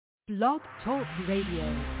Blog Talk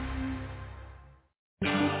Radio.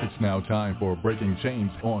 It's now time for Breaking Chains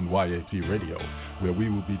on YAT Radio, where we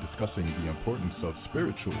will be discussing the importance of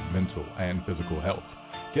spiritual, mental, and physical health.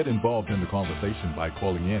 Get involved in the conversation by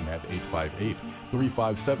calling in at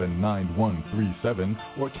 858-357-9137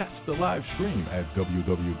 or catch the live stream at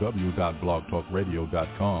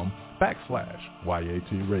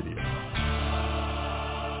www.blogtalkradio.com/YAT Radio.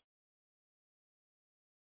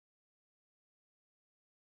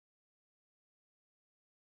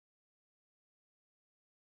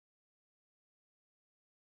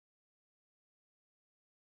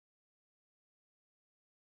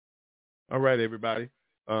 All right, everybody.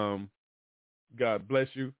 God bless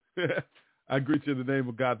you. I greet you in the name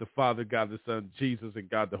of God the Father, God the Son, Jesus, and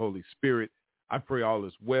God the Holy Spirit. I pray all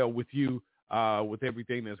is well with you, with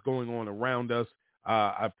everything that's going on around us.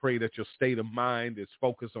 I pray that your state of mind is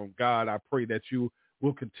focused on God. I pray that you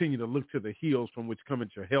will continue to look to the hills from which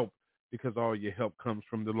cometh your help, because all your help comes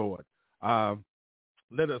from the Lord.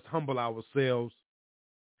 Let us humble ourselves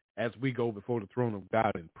as we go before the throne of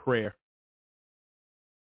God in prayer.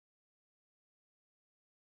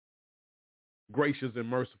 Gracious and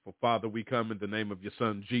merciful Father, we come in the name of your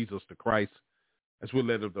Son, Jesus the Christ. As we're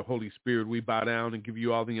led of the Holy Spirit, we bow down and give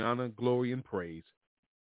you all the honor, glory, and praise.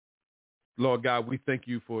 Lord God, we thank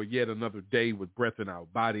you for yet another day with breath in our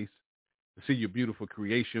bodies to see your beautiful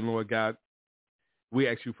creation, Lord God. We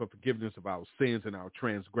ask you for forgiveness of our sins and our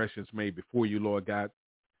transgressions made before you, Lord God.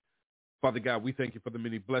 Father God, we thank you for the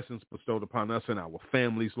many blessings bestowed upon us and our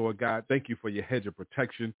families, Lord God. Thank you for your hedge of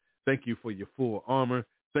protection. Thank you for your full armor.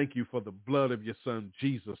 Thank you for the blood of your Son,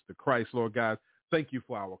 Jesus the Christ, Lord God. Thank you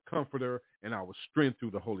for our comforter and our strength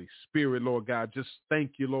through the Holy Spirit, Lord God. Just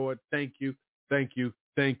thank you, Lord. Thank you, thank you,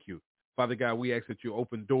 thank you. Father God, we ask that you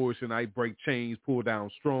open doors tonight, break chains, pull down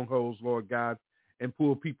strongholds, Lord God, and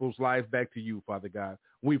pull people's lives back to you, Father God.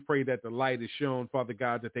 We pray that the light is shown, Father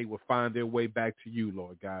God, that they will find their way back to you,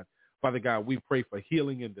 Lord God. Father God, we pray for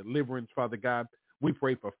healing and deliverance, Father God. We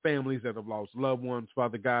pray for families that have lost loved ones,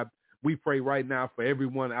 Father God. We pray right now for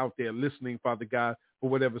everyone out there listening, Father God, for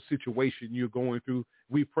whatever situation you're going through.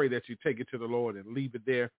 We pray that you take it to the Lord and leave it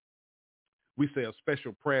there. We say a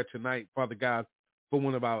special prayer tonight, Father God, for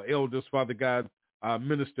one of our elders, Father God,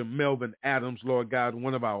 Minister Melvin Adams, Lord God,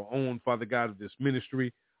 one of our own, Father God, of this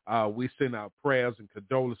ministry. We send our prayers and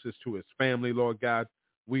condolences to his family, Lord God.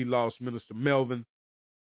 We lost Minister Melvin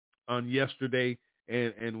on yesterday,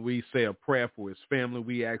 and we say a prayer for his family.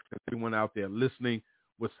 We ask that everyone out there listening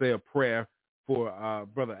would say a prayer for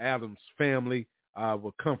Brother Adams' family,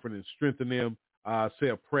 will comfort and strengthen them. Say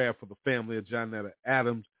a prayer for the family of Johnetta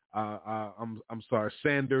Adams.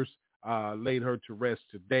 Sanders, laid her to rest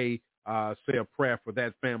today. Say a prayer for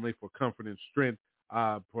that family for comfort and strength.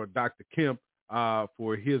 For Dr. Kemp,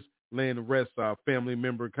 for his laying to rest family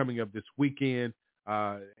member coming up this weekend.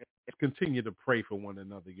 Continue to pray for one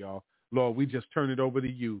another, y'all. Lord, we just turn it over to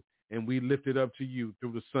you, and we lift it up to you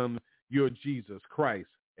through the Son, your Jesus Christ.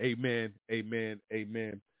 Amen, amen,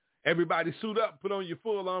 amen. Everybody suit up, put on your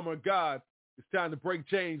full armor of God. It's time to break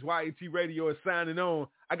chains. YAT Radio is signing on.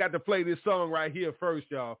 I got to play this song right here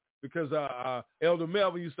first, y'all, because Elder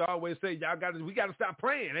Melvin used to always say, we got to stop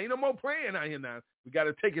playing. Ain't no more playing out here now. We got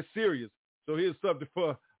to take it serious. So here's something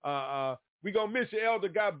for, we going to miss you, Elder.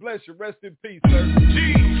 God bless you. Rest in peace, sir.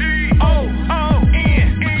 G-G-O-O-N.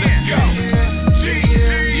 Let's go.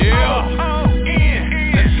 G-G-O-O-N.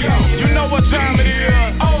 You know what time it is.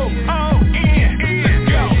 O-O-N. Let's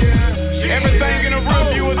go. Everything in the rear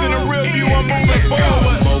view is in the rear view. I'm moving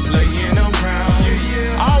forward. No more playing around.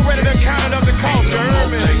 All ready to count it up the coast. Ain't no more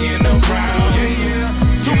playing around.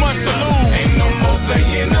 Too much to lose. Ain't no more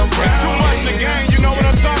playing around. Too much to gain. You know what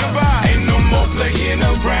I'm talking about. Ain't no more playing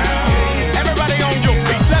around. Everybody on your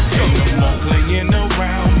feet. Let's go. Ain't no more playing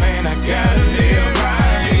around. Man, I gotta live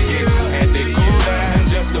right. Had to go down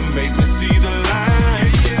just to make me see the light.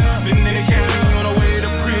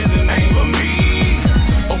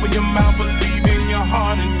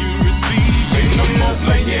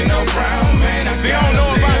 Playing around, man. They don't know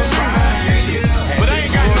about you, but I ain't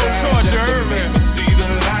got no choice, you heard me.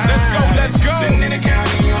 Let's go. Sitting in the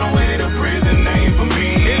county on the way to prison, ain't for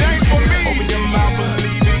me. It ain't for me. Open your mouth,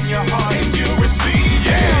 believe in your heart, and you'll receive.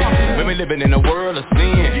 Yeah. Women living in a world of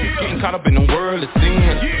sin, getting caught up in the world of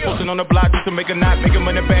sin. Posting on the block just to make a knot, making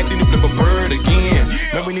money back, then you flip a bird again.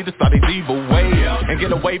 Man, we need to start these evil ways and get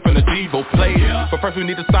away from the evil play. But first we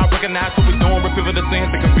need to start recognizing what we're doing, repent of the sins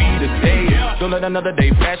that can be the day. Don't let another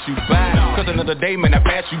day pass you by, cause another day, man, I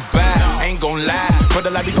pass you by. Ain't gon' lie, but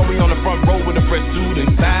the life we gon' be on the front row with a fresh suit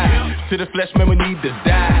and tie. To the flesh, man, we need to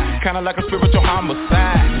die, kinda like a spiritual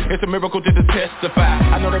homicide. It's a miracle just to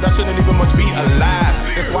testify. I know that I shouldn't even much be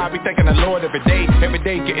alive. That's why I be thanking the Lord every day,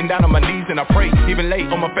 getting down on my knees and I pray. Even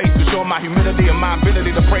late on my face to show my humility and my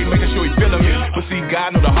ability to pray, making sure he's feeling me. But see,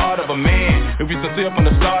 God know the heart of a man. If you sincere from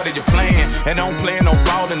the start of your plan, and don't plan on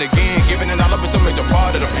falling again, giving it all up is a major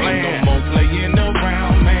part of the plan. Ain't no more playing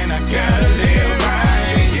around, man, I gotta live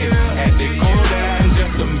right. Had to go down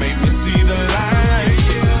just to make me see the light.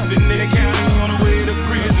 Sitting there counting on the way to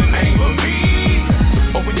prison ain't for me.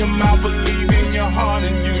 Open your mouth, believe in your heart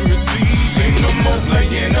and you receive. Ain't no more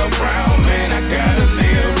playing around, man, I gotta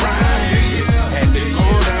live right. Had to go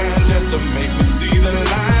down just to make me see the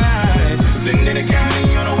light. Sitting there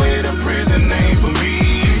counting on the way to prison ain't for me.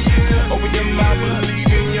 Open your mouth,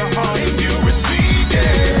 believe in your heart and you receive.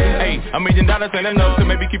 Hey, $1 million ain't enough to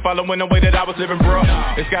maybe keep following the way that I was living, bro.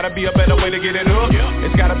 It's gotta be a better way to get it up.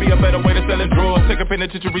 It's gotta be a better way to sell it drugs. Take a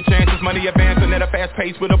penitentiary chances, money advancing at a fast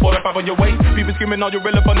pace with a 45 on your waist. People screaming all you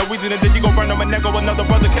really for no reason, and then you gon' burn them a neck or another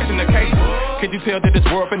brother catching the case. Can you tell that this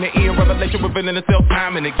world in the end, revelation revealing itself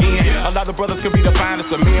time and again? A lot of brothers could be the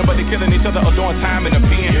finest of men, but they killing each other or doing time in the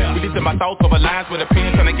pen. Releasing my thoughts over lines with a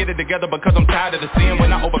pen, trying to get it together because I'm tired of the sin.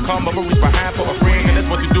 When I overcome, I will reach behind for a friend, and that's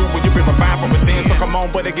what you do when you've been refined from within. So come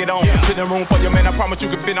on, buddy, get on. Sit in room for your man, I promise you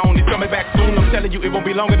can fit on. He's coming back soon, I'm telling you, it won't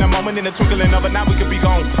be long in a moment. In the twinkling of an eye, we could be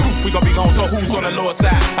gone. We gon' be gone, so who's on the Lord's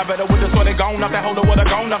side? I better with us, so they gone. Off that holy water,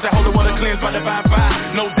 gone. Off that holy water, cleansed by divine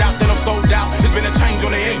fire. No doubt that I'm sold out. There's been a change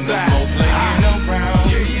on the inside. Ain't no more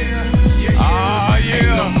playing around.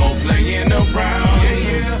 Ain't no more playing around.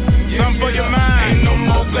 Something for your mind. Ain't no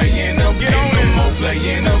more playing around. Get on it. Ain't no more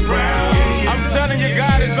playing around. I'm telling you,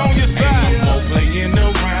 God is on your side. Ain't no more playing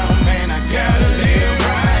around, man. I gotta live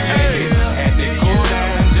right. Had to go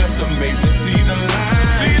down just to make me see the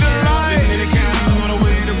light. See the light. Sitting in the county on the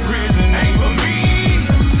way to prison ain't for me.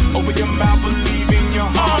 Open your mouth, believe in your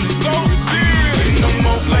heart. I'm so serious. Ain't no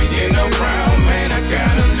more playing around, man. I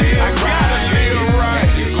gotta live right. I gotta live right.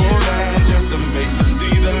 Had to go down just to make me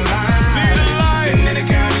see the light. See the light. Sitting in the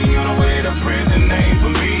county on the way to prison ain't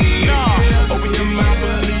for me. Open your mouth,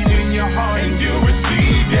 believe in your heart, and you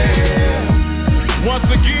receive it. Once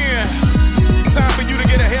again, time for you to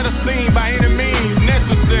get ahead of steam by any means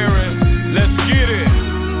necessary. Let's get it.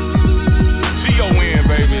 G-O-N,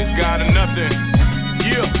 baby. It's God or nothing.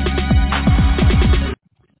 Yeah.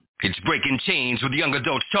 It's Breaking Chains with Young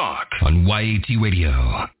Adult Talk on YAT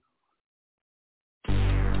Radio.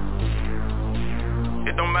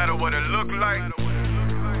 It don't matter what it look like.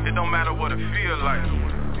 It don't matter what it feel like.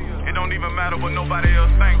 It don't even matter what nobody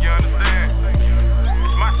else think, you understand?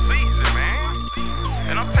 It's my season, man.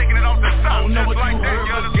 And I'm taking it off the top just like that,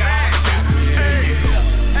 you understand? Hey,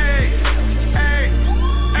 hey, hey,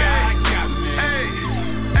 hey, hey,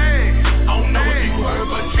 hey. I don't know what you heard,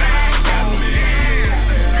 but God got me.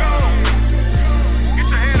 Let's go. Get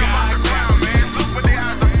your head up off the ground, man. Look with the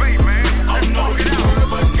eyes of faith, man. I don't know what you heard,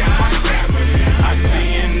 but God got me. I see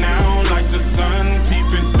it now like the sun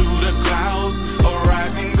peeping through the clouds,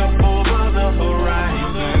 arising up over the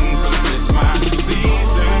horizon. 'Cause it's my season.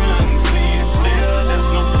 See it still, there's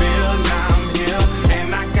no fear, now I'm here, and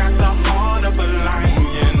I got the heart of a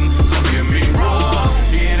lion. So hear me roar,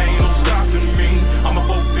 it ain't no stopping me. I'ma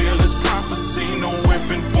fulfill this prophecy. No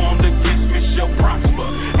weapon formed against me shall prosper.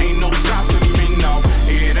 Ain't no stopping me, no.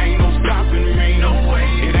 It ain't no stopping me, no way.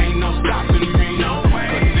 It ain't no stopping me, no way.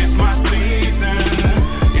 'Cause it's my season.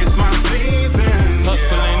 It's my season.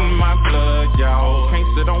 Hustling my blood, y'all. Can't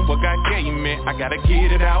sit on what God gave me. I gotta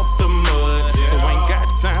get it out the mud. So I ain't got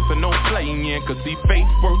time for no playing. 'Cause see faith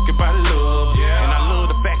working by love. And I love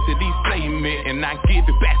the fact that he saved me. And I give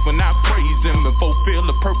it back when I praise him and fulfill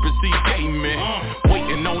the purpose he gave me.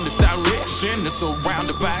 Waiting on this direction. It's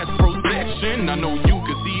surrounded by his protection. I know you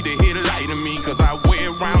can see the headlight in me. 'Cause I wear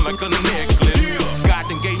it around like a necklace. God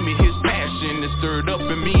done gave me his passion. It's stirred up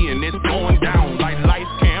in me and it's going down like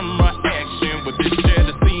lights, camera, action. With this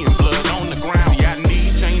jealousy and blood on the ground. Yeah, I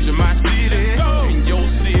need change in my city. In your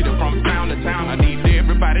city, from town to town. I need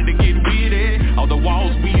everybody to get with it. All the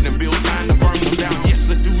walls we done built, time to burn them down. Yes,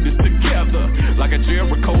 let's do this together. Like a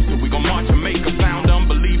Jericho, so we gon' march and make a sound.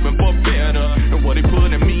 Unbelieving for better. And what he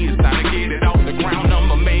put in me is time to get it off the ground.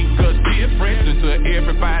 I'ma make a difference. And to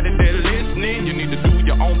everybody that listening, you need to do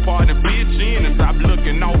your own part and pitch in. And stop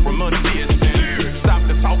looking off from a distance. Stop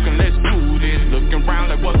the talking, let's do this.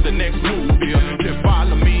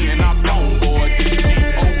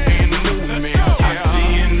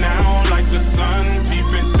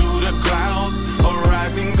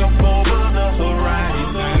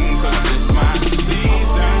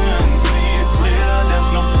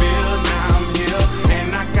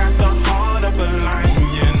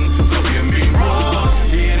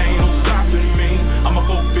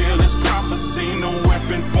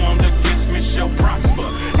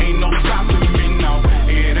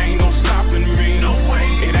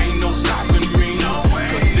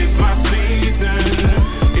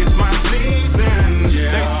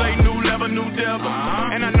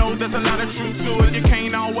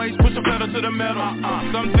 push a pedal to the metal.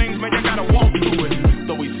 Some things, man, you gotta walk through it.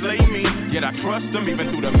 So he slay me, yet I trust him.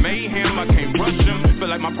 Even through the mayhem, I can't rush him. Feel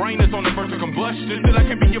like my brain is on the verge of combustion. Still I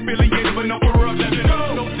can't be affiliated, but no corruption.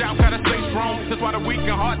 No doubt, gotta stay strong. That's why the weak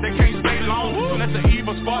and heart, they can't stay long. When that's the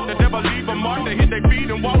evil spot, the devil leave a mark. They hit their feet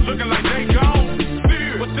and walk looking like they gone.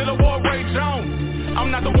 But still a war rage on.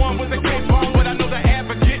 I'm not the one with the cape on, but I know the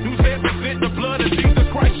advocate who's there to sit the blood of Jesus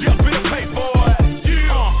Christ. Yeah, bill pay for it.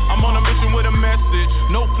 I'm on a mission with a message,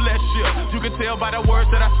 no flesh here. You can tell by the words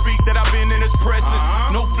that I speak that I've been in his presence.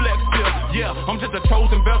 No flex here, yeah, I'm just a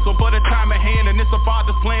chosen vessel for the time at hand. And it's the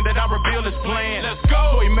Father's plan that I reveal his plan. Let's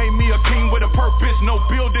go. So he made me a king with a purpose. No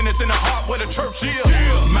building, it's in the heart where the church is.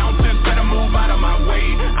 Mountains better move out of my way.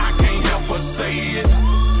 I can't help but say it.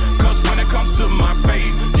 Cause when it comes to my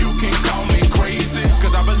faith, you can call me crazy.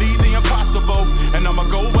 Cause I believe the impossible, and I'ma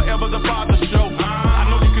go wherever the Father show. I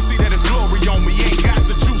know you can see that his glory on me. Ain't got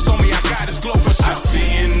the juice on me, I got his glow for sure. I see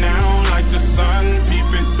it now like the sun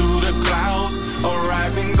peeping through the clouds,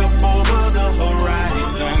 arriving up over the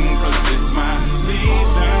horizon. Cause it's my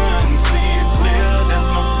season. See it clear, there's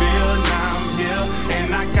no fear, now I'm here.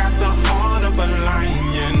 And I got the heart of a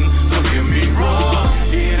lion. So hear me roar,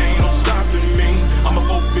 it ain't no stopping me. I'ma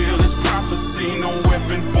fulfill this prophecy. No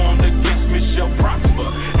weapon formed against me shall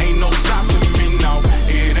prosper. Ain't no stopping me, no.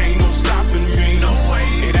 It ain't no stopping me, no way.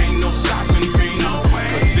 It ain't no stopping me, no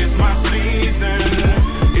way. Cause it's my season.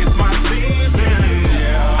 It's my season,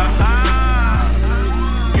 yeah.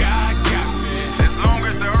 God got me. As long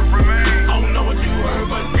as the earth remains. I don't know what you heard,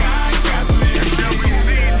 but God got me. It shall be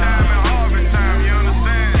seed time and harvest time, you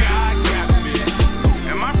understand? God got me.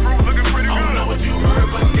 And my fruit looking pretty good. I don't know what you heard,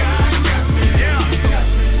 but God got me. Yeah.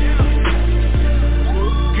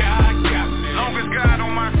 God got me. As long as God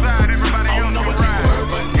on my side, everybody else can ride.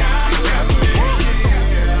 But God got me.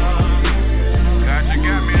 God, you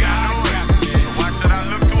got me. God got me. So why should I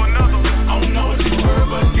look to another? I don't know what you heard,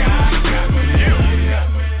 but God got me.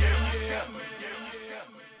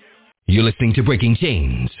 You're listening to Breaking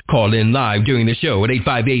Chains. Call in live during the show at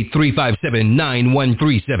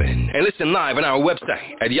 858-357-9137. And listen live on our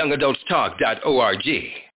website at youngadultstalk.org.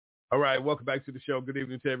 All right, welcome back to the show. Good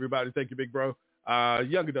evening to everybody. Thank you, big bro.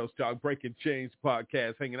 Young Adults Talk, Breaking Chains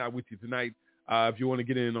podcast, hanging out with you tonight. If you want to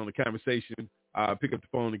get in on the conversation, pick up the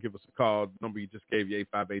phone and give us a call. The number you just gave you,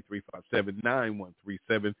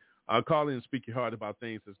 858-357-9137. Call in and speak your heart about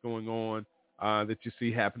things that's going on that you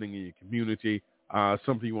see happening in your community,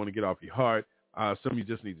 something you want to get off your heart, something you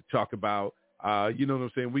just need to talk about. You know what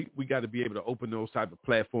I'm saying? We got to be able to open those type of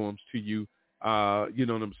platforms to you, you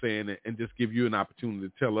know what I'm saying, and just give you an opportunity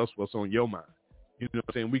to tell us what's on your mind. You know what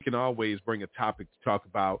I'm saying? We can always bring a topic to talk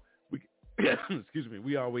about. Excuse me.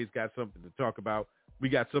 We always got something to talk about. We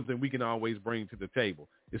got something we can always bring to the table.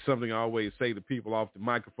 It's something I always say to people off the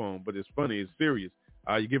microphone, but it's funny. It's serious.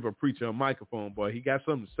 You give a preacher a microphone, boy, he got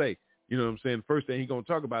something to say. You know what I'm saying? The first thing he's going to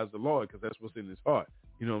talk about is the Lord, because that's what's in his heart.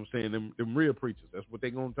 You know what I'm saying? Them real preachers, that's what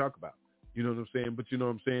they're going to talk about. You know what I'm saying? But you know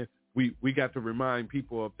what I'm saying? We got to remind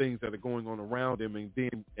people of things that are going on around them, and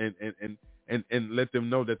then and let them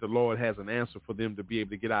know that the Lord has an answer for them to be able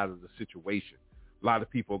to get out of the situation. A lot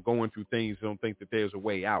of people are going through things, don't think that there's a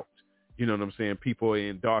way out. You know what I'm saying? People are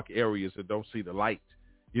in dark areas that don't see the light.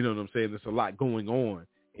 You know what I'm saying? There's a lot going on.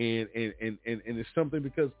 And it's something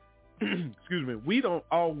because, excuse me,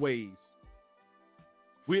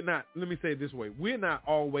 let me say it this way. We're not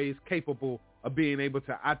always capable of being able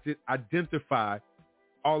to identify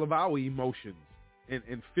all of our emotions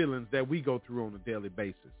and feelings that we go through on a daily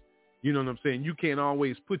basis. You know what I'm saying? You can't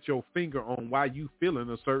always put your finger on why you feeling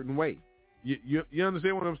a certain way. You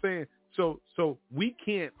understand what I'm saying? So we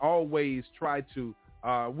can't always try to,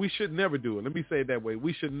 we should never do it. Let me say it that way.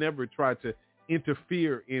 We should never try to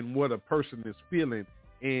interfere in what a person is feeling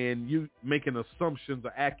and you making assumptions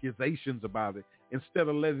or accusations about it instead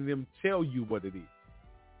of letting them tell you what it is.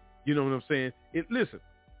 You know what I'm saying? Listen,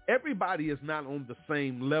 everybody is not on the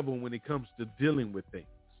same level when it comes to dealing with things.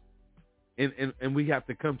 And we have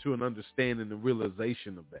to come to an understanding and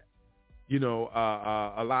realization of that. You know,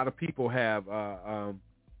 a lot of people have,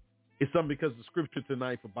 it's something because the scripture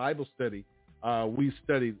tonight for Bible study, we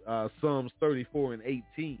studied Psalms 34 and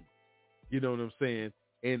 18. You know what I'm saying?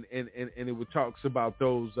 And it talks about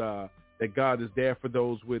those that God is there for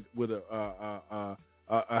those with a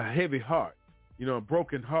heavy heart, you know, a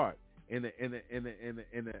broken heart, and a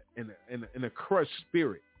crushed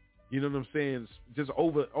spirit. You know what I'm saying? Just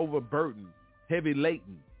overburdened, heavy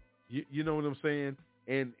laden. You know what I'm saying?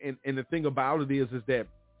 And the thing about it is that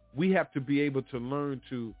we have to be able to learn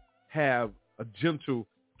to have a gentle,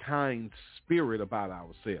 kind spirit about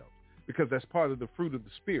ourselves, because that's part of the fruit of the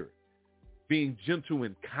spirit. Being gentle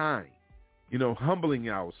and kind. humbling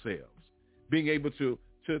ourselves, being able to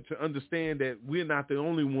understand that we're not the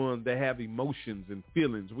only ones that have emotions and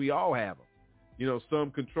feelings. We all have them.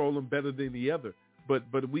 Some control them better than the other, but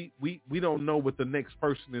we don't know what the next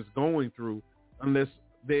person is going through unless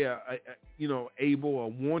they are, able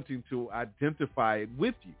or wanting to identify it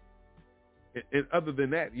with you. And other than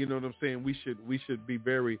that, you know what I'm saying? We should be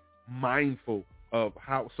very mindful of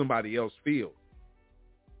how somebody else feels.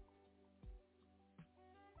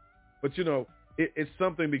 But it's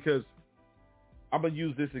something, because I'm gonna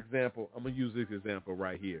use this example. I'm gonna use this example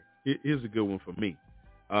right here. Here's a good one for me.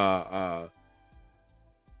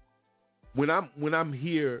 When I'm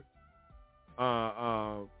here,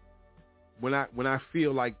 when I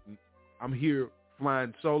feel like I'm here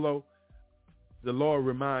flying solo, the Lord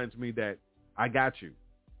reminds me that I got you.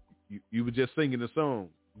 You were just singing the song.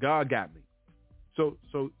 God got me. So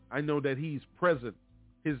I know that He's present.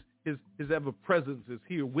 His ever presence is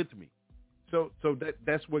here with me. So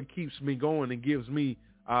that's what keeps me going and gives me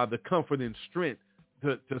the comfort and strength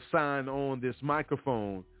to sign on this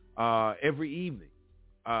microphone every evening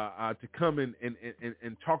to come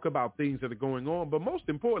and talk about things that are going on. But most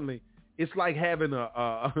importantly, it's like having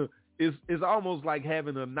it's almost like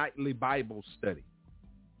having a nightly Bible study.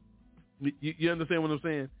 You understand what I'm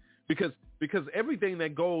saying? Because everything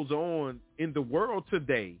that goes on in the world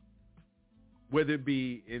today, whether it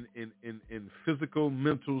be in physical,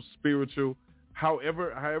 mental, spiritual,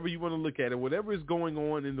 however you want to look at it, whatever is going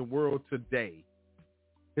on in the world today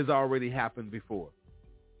has already happened before.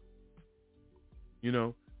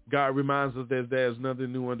 God reminds us that there's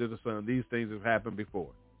nothing new under the sun. These things have happened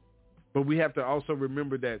before. But we have to also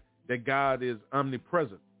remember that God is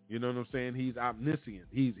omnipresent. You know what I'm saying? He's omniscient.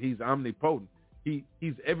 He's omnipotent.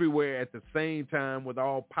 He's everywhere at the same time with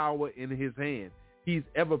all power in His hand. He's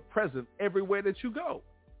ever present everywhere that you go.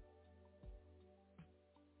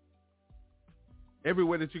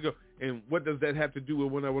 Everywhere that you go. And what does that have to do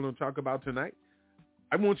with what I want to talk about tonight?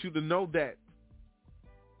 I want you to know that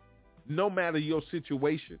no matter your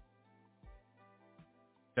situation,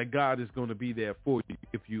 that God is going to be there for you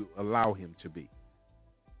if you allow Him to be.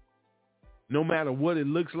 No matter what it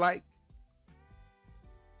looks like,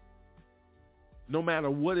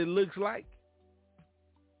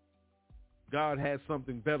 God has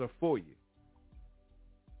something better for you.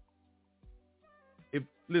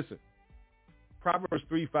 Listen, Proverbs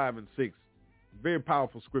 3, 5, and 6, very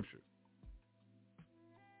powerful scripture.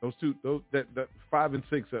 That 5 and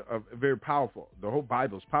 6 are very powerful. The whole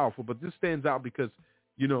Bible is powerful, but this stands out because,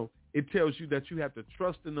 it tells you that you have to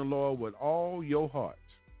trust in the Lord with all your heart.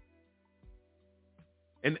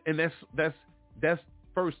 And that's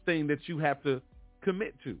first thing that you have to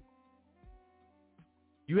commit to.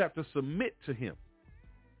 You have to submit to Him.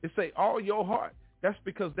 It say all your heart. That's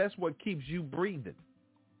because that's what keeps you breathing.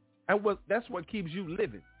 That's what keeps you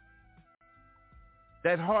living.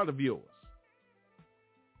 That heart of yours,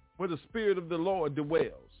 where the Spirit of the Lord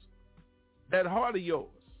dwells. That heart of yours,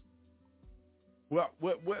 what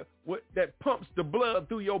that pumps the blood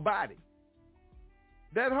through your body.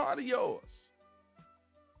 That heart of yours,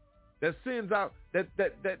 that sends out,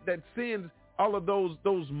 that sends all of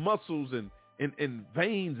those muscles and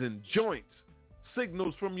veins and joints,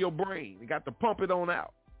 signals from your brain. You got to pump it on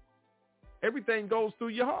out. Everything goes through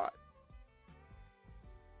your heart.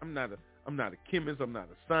 I'm not a chemist. I'm not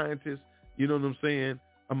a scientist. You know what I'm saying?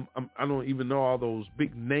 I don't even know all those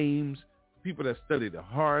big names. People that study the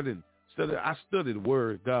heart and I study the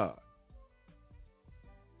Word of God.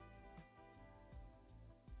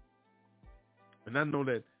 And I know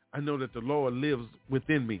that the Lord lives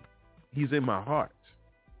within me. He's in my heart.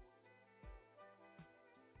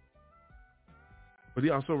 But He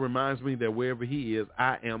also reminds me that wherever He is,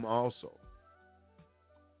 I am also.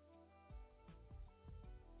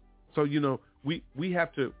 So, we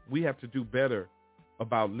have to do better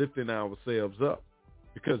about lifting ourselves up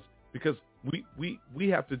because we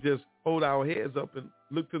have to just hold our heads up and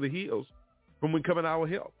look to the hills from when coming our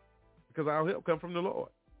help, because our help comes from the Lord.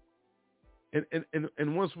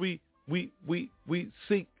 And once we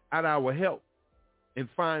seek out our help and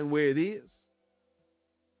find where it is,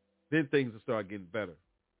 then things will start getting better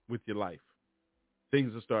with your life.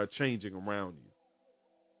 Things will start changing around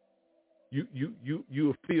you. You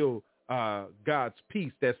will feel God's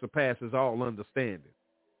peace that surpasses all understanding.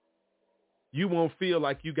 You won't feel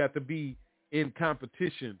like you got to be in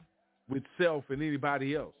competition with self and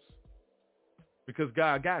anybody else, because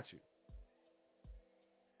God got you.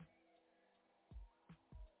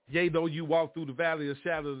 Yea, though you walk through the valley of the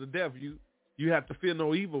shadow of the death, you have to fear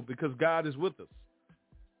no evil, because God is with us.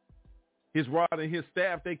 His rod and His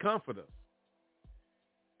staff, they comfort us.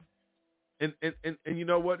 And you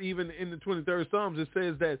know what? Even in the 23rd Psalms, it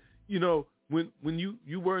says that, you know, when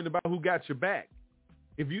you worrying about who got your back,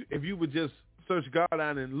 if you would just search God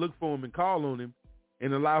out and look for him and call on him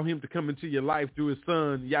and allow him to come into your life through his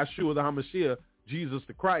son, Yahshua the HaMashiach, Jesus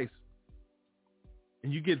the Christ,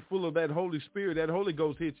 and you get full of that Holy Spirit, that Holy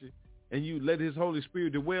Ghost hit you, and you let his Holy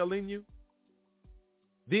Spirit dwell in you,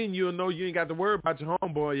 then you'll know you ain't got to worry about your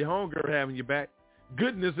homeboy or your homegirl having your back.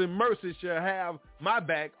 Goodness and mercy shall have my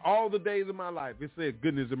back all the days of my life. It said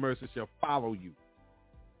goodness and mercy shall follow you.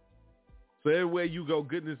 So everywhere you go,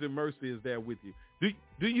 goodness and mercy is there with you.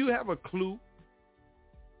 Do you have a clue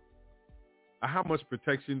of how much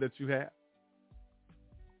protection that you have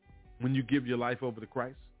when you give your life over to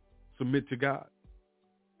Christ? Submit to God.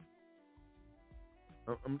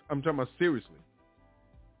 I'm talking about seriously.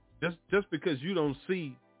 Just because you don't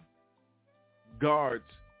see guards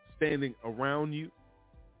standing around you,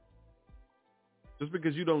 just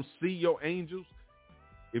because you don't see your angels,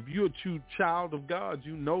 if you're a true child of God,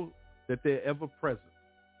 you know that they're ever present.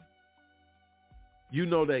 You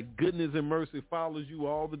know that goodness and mercy follows you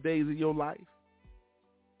all the days of your life.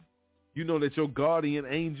 You know that your guardian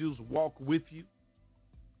angels walk with you.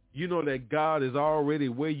 You know that God is already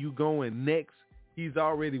where you going next. He's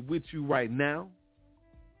already with you right now.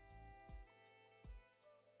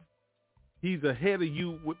 He's ahead of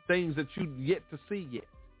you with things that you yet to see yet.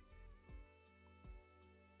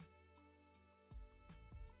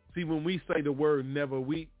 See, when we say the word never,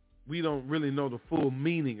 we don't really know the full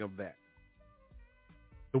meaning of that.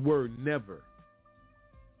 The word never.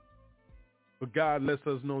 But God lets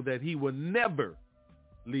us know that he will never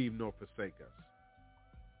leave nor forsake us.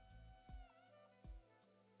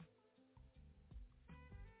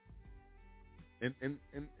 And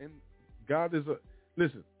God is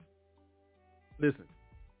listen,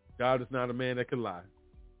 God is not a man that can lie,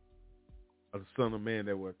 or the son of man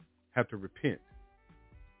that would have to repent.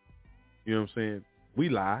 You know what I'm saying? We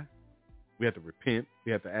lie. We have to repent.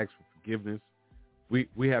 We have to ask for forgiveness. We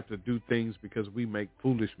have to do things because we make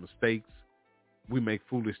foolish mistakes. We make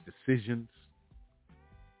foolish decisions.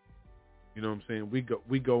 You know what I'm saying?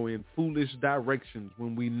 We go in foolish directions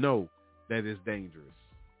when we know that it's dangerous,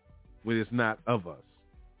 when it's not of us,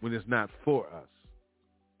 when it's not for us.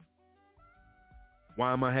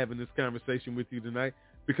 Why am I having this conversation with you tonight?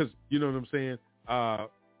 Because, you know what I'm saying,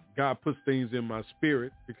 God puts things in my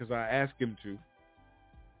spirit because I ask him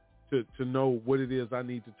to know what it is I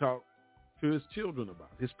need to talk to his children about,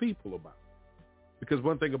 his people about. Because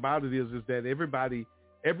one thing about it is that everybody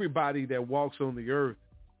that walks on the earth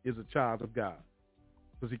is a child of God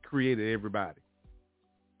because he created everybody.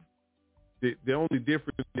 The only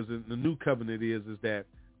difference in the new covenant is that,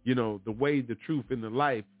 you know, the way, the truth, and the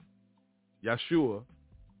life, Yahshua,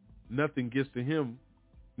 nothing gets to him,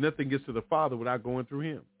 nothing gets to the Father without going through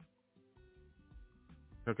him.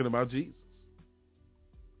 Talking about Jesus.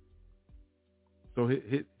 So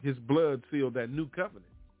his blood sealed that new covenant.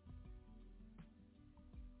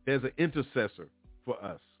 There's an intercessor for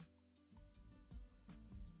us.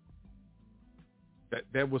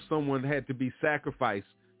 That was someone had to be sacrificed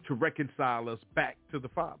to reconcile us back to the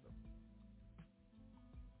Father.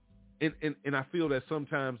 And I feel that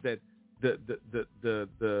sometimes that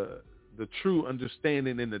the true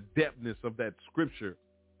understanding and the depthness of that scripture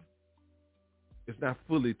is not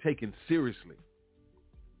fully taken seriously.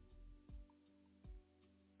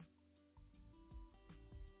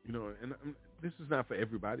 You know, and this is not for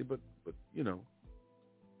everybody, but you know,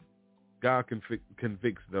 God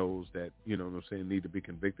convicts those that, you know what I'm saying, need to be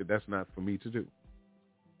convicted. That's not for me to do.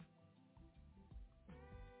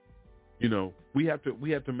 You know, we have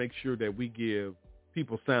to make sure that we give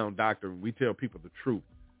people sound doctrine. We tell people the truth.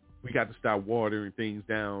 We got to stop watering things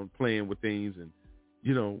down, playing with things, and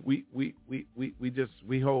you know, we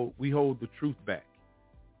hold the truth back.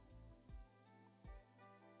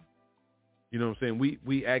 You know what I'm saying?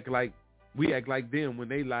 We act like them when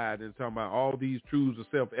they lied and talking about all these truths are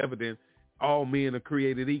self-evident. All men are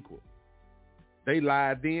created equal. They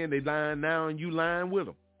lied then, they lying now, and you lying with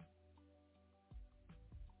them.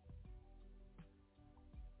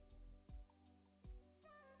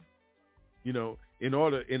 You know, in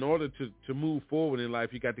order to move forward in life,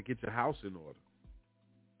 you got to get your house in order,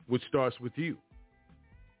 which starts with you.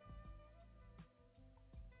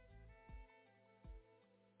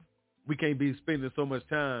 We can't be spending so much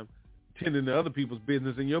time tending to other people's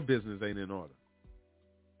business and your business ain't in order.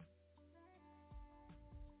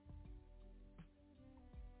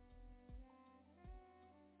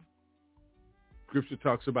 Scripture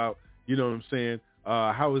talks about, you know what I'm saying,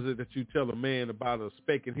 how is it that you tell a man about a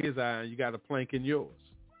speck in his eye and you got a plank in yours?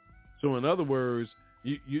 So in other words,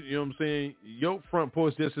 You know what I'm saying? Your front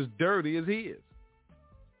porch just as dirty as his.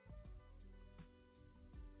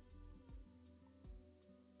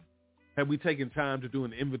 Have we taken time to do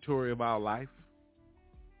an inventory of our life?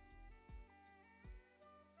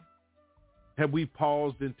 Have we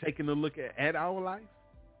paused and taken a look at our life?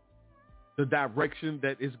 The direction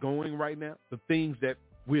that it's going right now, the things that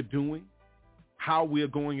we're doing, how we're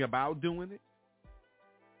going about doing it?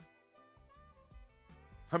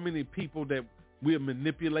 How many people that we're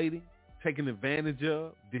manipulating, taking advantage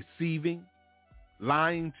of, deceiving,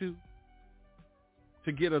 lying to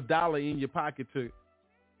get $1 in your pocket to,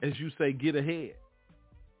 as you say, get ahead?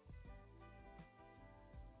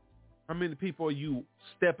 How many people are you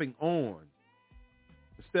stepping on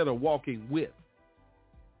instead of walking with?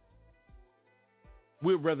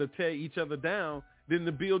 We'd rather tear each other down than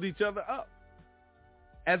to build each other up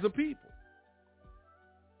as a people.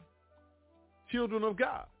 Children of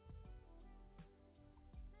God.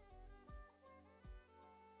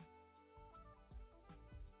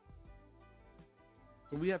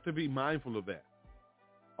 So we have to be mindful of that.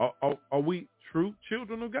 Are we true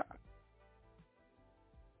children of God?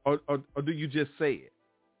 Or do you just say it?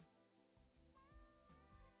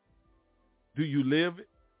 Do you live it?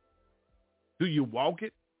 Do you walk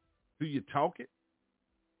it? Do you talk it?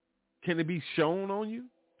 Can it be shown on you?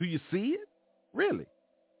 Do you see it? Really?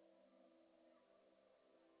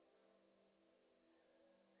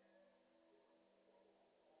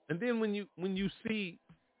 And then when you see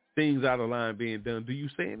things out of line being done, do you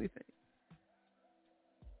say anything?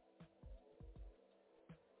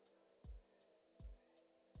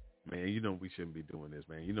 Man, you know we shouldn't be doing this,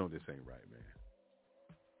 man. You know this ain't right, man.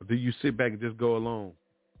 Or do you sit back and just go along?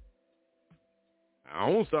 I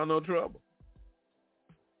don't start no trouble.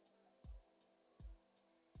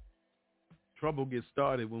 Trouble gets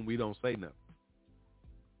started when we don't say nothing,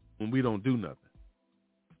 when we don't do nothing.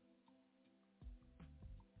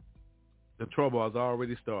 The trouble has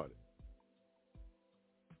already started.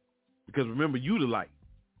 Because remember, you the light.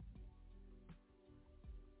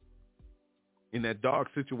 In that dark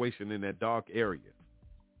situation, in that dark area,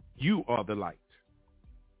 you are the light.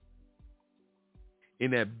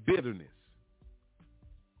 In that bitterness,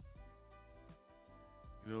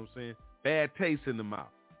 you know what I'm saying? Bad taste in the mouth.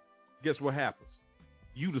 Guess what happens?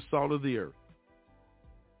 You the salt of the earth.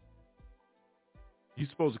 You're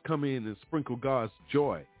supposed to come in and sprinkle God's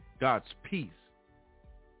joy, God's peace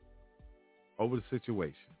over the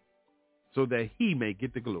situation so that he may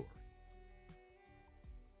get the glory.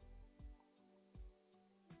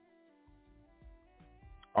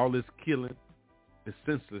 All this killing, this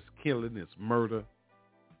senseless killing, this murder,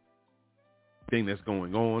 thing that's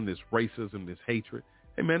going on, this racism, this hatred.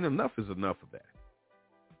 Hey man, enough is enough of that.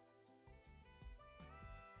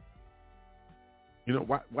 You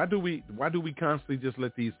know, why do we constantly just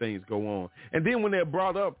let these things go on? And then when they're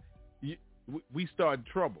brought up, we start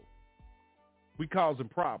trouble. We causing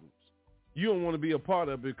problems. You don't want to be a part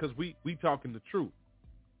of it because we talking the truth.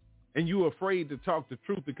 And you're afraid to talk the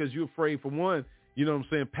truth because you're afraid, for one, you know what I'm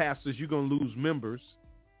saying, pastors, you're going to lose members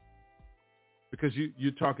because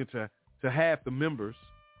you're talking to half the members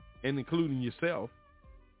and including yourself.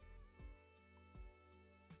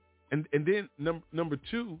 And then number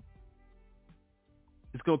two,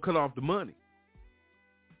 it's going to cut off the money.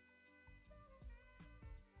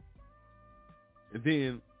 And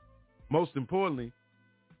then, most importantly,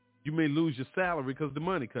 you may lose your salary because the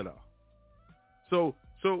money cut off. So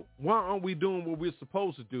why aren't we doing what we're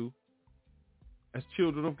supposed to do as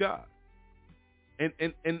children of God? And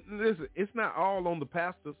listen, it's not all on the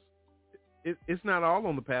pastors. It's not all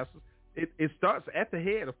on the pastors. It starts at the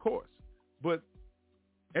head, of course. But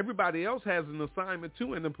everybody else has an assignment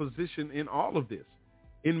too and a position in all of this,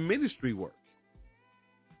 in ministry work.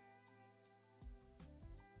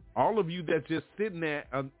 All of you that's just sitting there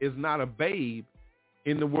is not a babe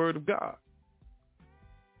in the Word of God.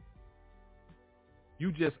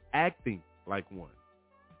 You just acting like one.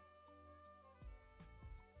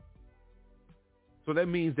 So that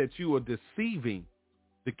means that you are deceiving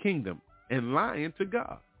the kingdom and lying to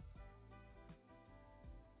God.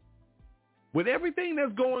 With everything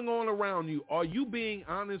that's going on around you, are you being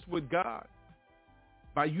honest with God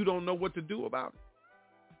by you don't know what to do about it?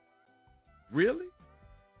 Really?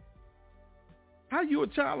 How you a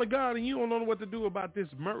child of God and you don't know what to do about this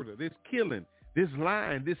murder, this killing, this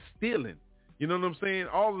lying, this stealing? You know what I'm saying?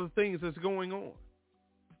 All the things that's going on.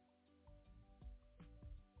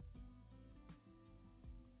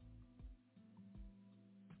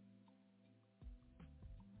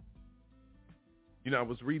 You know, I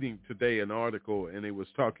was reading today an article and it was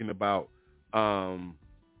talking about when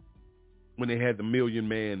they had the Million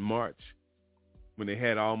Man March, when they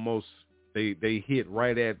had almost, they hit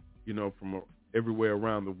right at, from everywhere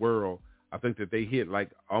around the world. I think that they hit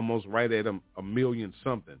like almost right at a million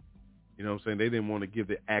something. You know what I'm saying? They didn't want to give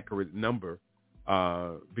the accurate number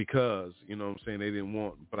because, you know what I'm saying, they didn't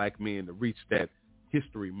want black men to reach that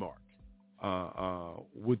history mark,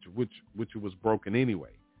 which was broken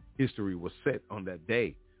anyway. History was set on that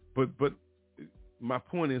day. But my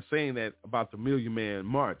point in saying that about the Million Man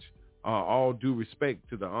March, all due respect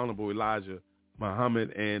to the Honorable Elijah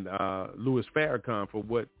Muhammad and Louis Farrakhan for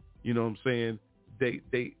what, you know what I'm saying,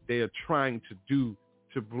 they are trying to do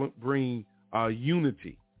to bring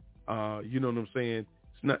unity. You know what I'm saying?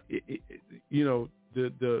 It's not,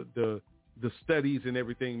 the studies and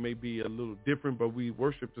everything may be a little different, but we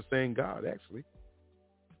worship the same God, actually.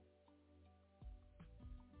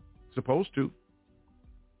 Supposed to.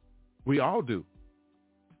 We all do,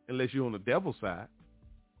 unless you're on the devil's side.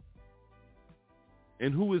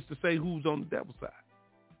 And who is to say who's on the devil's side?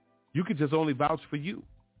 You could just only vouch for you.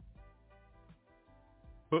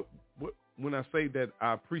 But when I say that,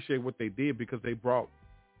 I appreciate what they did because they brought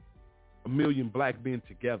a million black men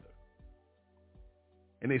together.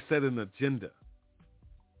 And they set an agenda.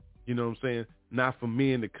 You know what I'm saying? Not for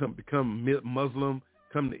men to become Muslim,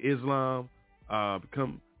 come to Islam,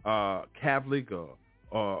 become Catholic or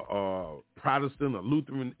Protestant or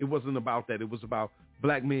Lutheran. It wasn't about that. It was about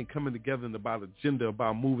black men coming together and about agenda,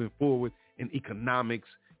 about moving forward in economics,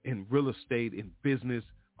 in real estate, in business,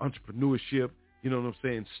 entrepreneurship, you know what I'm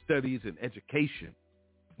saying, studies and education.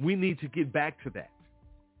 We need to get back to that.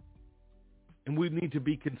 And we need to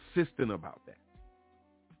be consistent about that.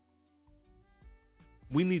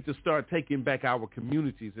 We need to start taking back our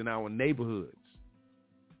communities and our neighborhoods,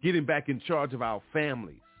 getting back in charge of our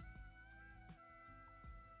families.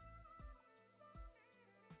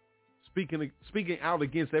 Speaking out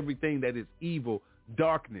against everything that is evil,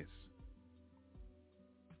 darkness,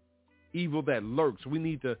 evil that lurks. We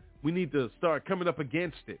need to start coming up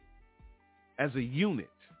against it as a unit,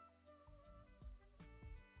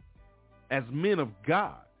 as men of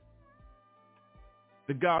God,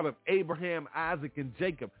 the God of Abraham, Isaac, and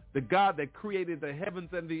Jacob, the God that created the heavens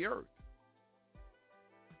and the earth.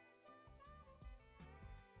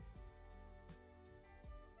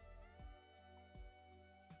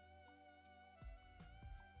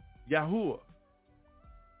 Yahuwah,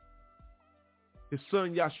 his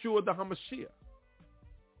son Yahshua the HaMashiach.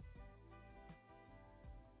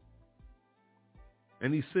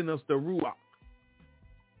 And he sent us the Ruach.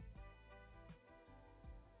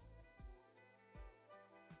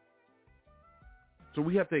 So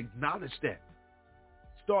we have to acknowledge that.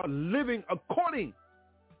 Start living according.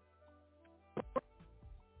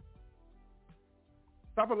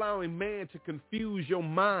 Stop allowing man to confuse your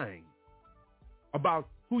mind about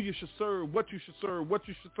who you should serve, what you should serve, what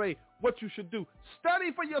you should say, what you should do.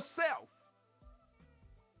 Study for yourself.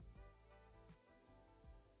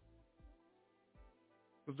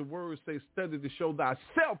 Because the word says, study to show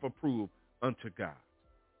thyself approved unto God.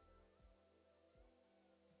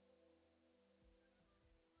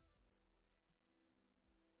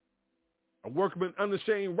 A workman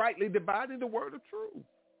unashamed, rightly dividing the word of truth.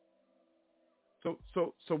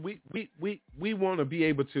 So we want to be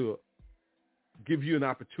able to give you an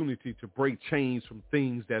opportunity to break chains from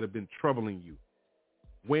things that have been troubling you,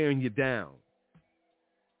 wearing you down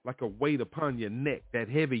like a weight upon your neck, that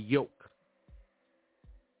heavy yoke.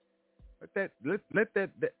 Let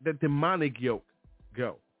that demonic yoke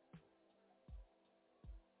go.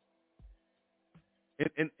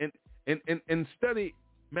 And study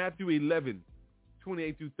Matthew 11,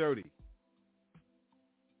 28 through 30.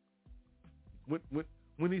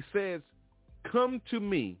 When he says, come to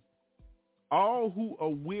me, all who are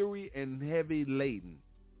weary and heavy laden,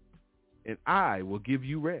 and I will give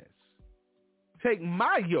you rest. Take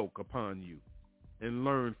my yoke upon you and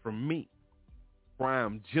learn from me, for I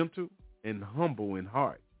am gentle and humble in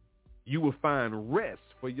heart. You will find rest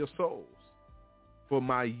for your souls. For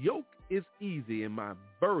my yoke is easy and my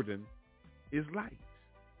burden is light.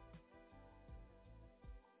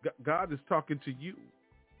 God is talking to you.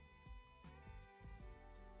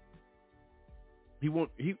 He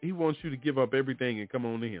wants you to give up everything and come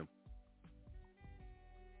on to him.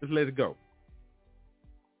 Just let it go.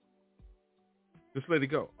 Just let it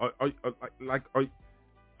go. Are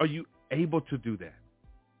you able to do that?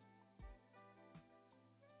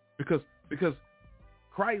 Because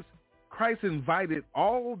Christ invited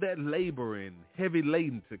all that labor and heavy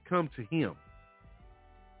laden to come to him.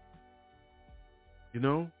 You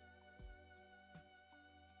know?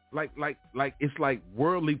 Like it's like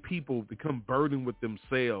worldly people become burdened with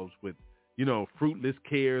themselves with, fruitless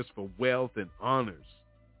cares for wealth and honors.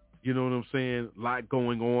 You know what I'm saying? A lot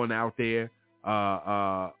going on out there.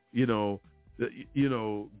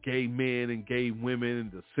 Gay men and gay women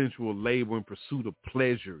and the sensual labor in pursuit of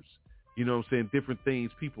pleasures. You know what I'm saying? Different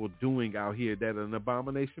things people are doing out here that are an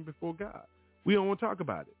abomination before God. We don't want to talk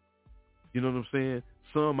about it. You know what I'm saying?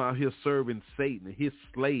 Some out here serving Satan, his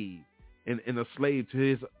slave, and a slave to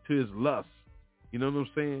his lust. You know what I'm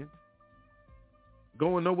saying?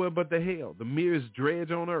 Going nowhere but the hell, the merest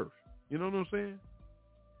dredge on earth. You know what I'm saying?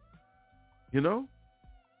 You know?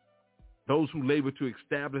 Those who labor to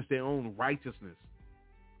establish their own righteousness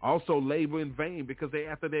also labor in vain because they're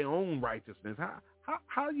after their own righteousness.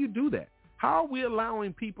 How do you do that? How are we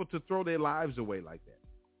allowing people to throw their lives away like that?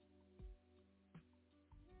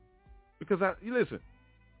 Because, listen,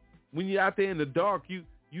 when you're out there in the dark, you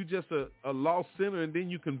just a lost sinner, and then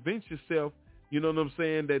you convince yourself, you know what I'm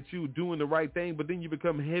saying, that you're doing the right thing, but then you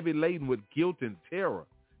become heavy laden with guilt and terror.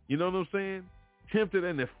 You know what I'm saying? Tempted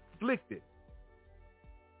and afflicted.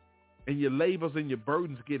 And your labors and your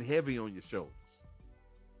burdens get heavy on your shoulders.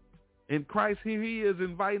 And Christ, here he is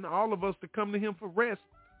inviting all of us to come to him for rest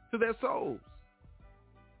to their souls.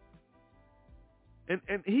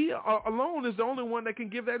 And he alone is the only one that can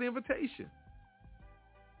give that invitation.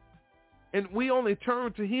 And we only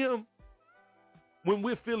turn to him when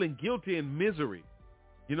we're feeling guilty and misery.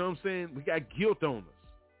 You know what I'm saying? We got guilt on us,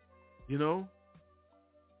 you know?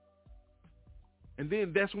 And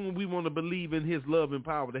then that's when we want to believe in his love and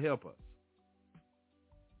power to help us.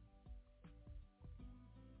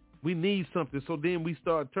 We need something, so then we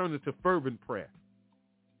start turning to fervent prayer.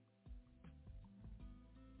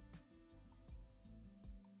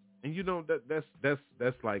 And you know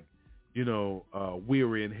that's like, you know,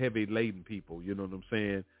 weary and heavy laden people. You know what I'm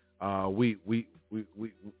saying?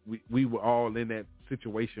 We were all in that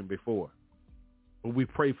situation before, but we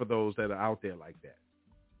pray for those that are out there like that.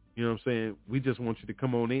 You know what I'm saying? We just want you to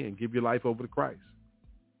come on in and give your life over to Christ.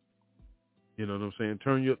 You know what I'm saying?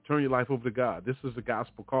 Turn your life over to God. This is the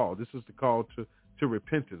gospel call. This is the call to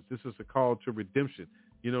repentance. This is the call to redemption.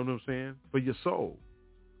 You know what I'm saying? For your soul.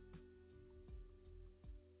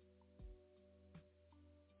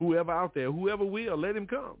 Whoever out there, whoever will, let him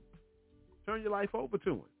come. Turn your life over to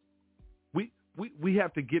him. We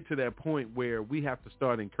have to get to that point where we have to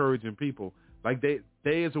start encouraging people like there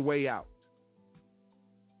is a way out.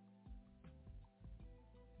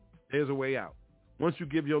 There's a way out. Once you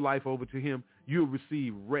give your life over to him, you'll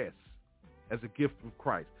receive rest as a gift from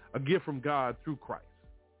Christ, a gift from God through Christ,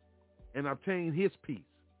 and obtain his peace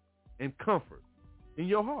and comfort in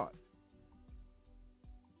your heart.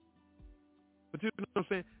 But you know what I'm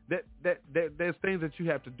saying? That there's things that you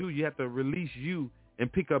have to do. You have to release you and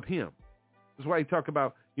pick up him. That's why he talk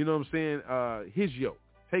about, you know what I'm saying, his yoke.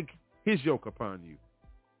 Take his yoke upon you.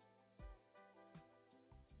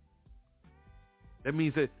 That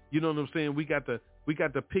means that, you know what I'm saying, we got to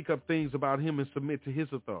pick up things about him and submit to his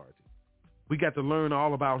authority. We got to learn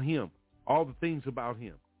all about him, all the things about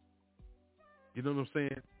him. You know what I'm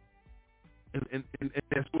saying? And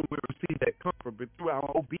that's when we receive that comfort, but through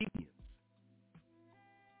our obedience.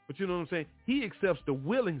 But you know what I'm saying? He accepts the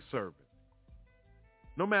willing servant.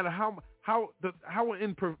 No matter how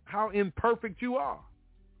imperfect you are.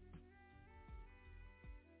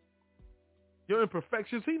 Your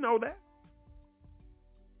imperfections, he know that.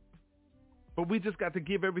 But we just got to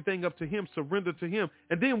give everything up to him, surrender to him,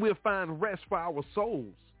 and then we'll find rest for our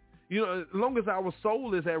souls. You know, as long as our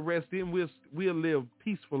soul is at rest, then we'll live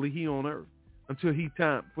peacefully here on earth until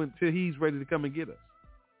he's ready to come and get us.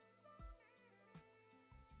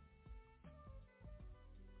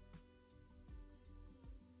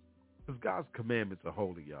 Because God's commandments are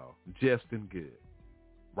holy, y'all, just and good,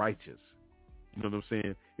 righteous. You know what I'm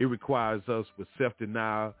saying? It requires us with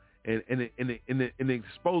self-denial, and it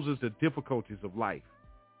exposes the difficulties of life.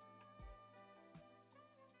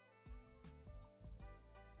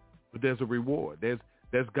 But there's a reward.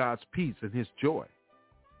 There's God's peace and his joy.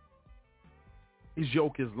 His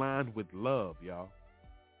yoke is lined with love, y'all.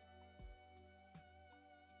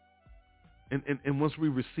 And once we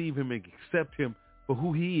receive him and accept him for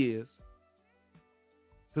who he is,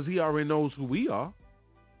 because he already knows who we are,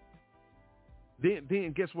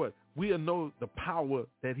 then guess what? We'll know the power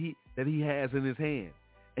that he has in his hand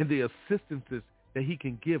and the assistances that he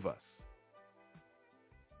can give us.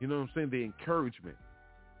 You know what I'm saying? The encouragement,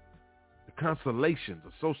 the consolations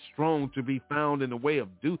are so strong to be found in the way of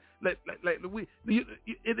it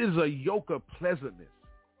is a yoke of pleasantness.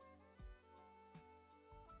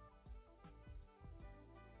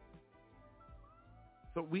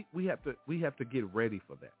 So we have to get ready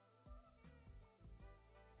for that.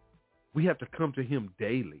 We have to come to him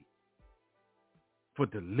daily for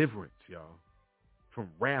deliverance, y'all. from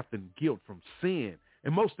wrath and guilt, from sin,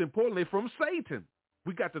 and most importantly, from Satan.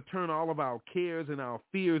 We got to turn all of our cares and our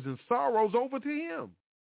fears and sorrows over to him.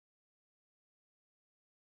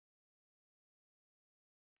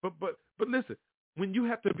 But listen, when you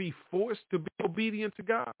have to be forced to be obedient to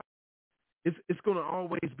God, it's going to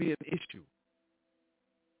always be an issue.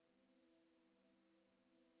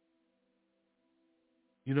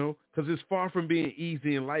 You know, because it's far from being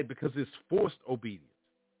easy and light because it's forced obedience.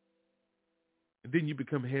 And then you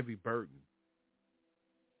become heavy burden.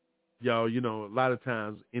 Y'all, you know, a lot of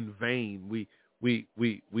times in vain we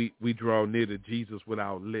draw near to Jesus with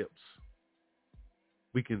our lips.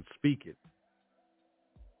 We can speak it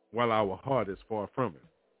while our heart is far from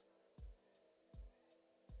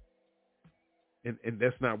it. And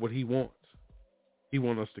that's not what he wants. He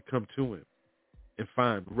wants us to come to him and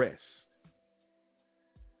find rest.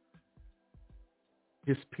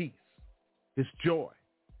 His peace, his joy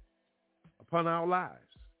upon our lives.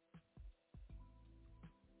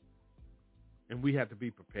 And we have to be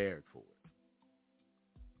prepared for it.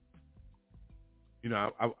 You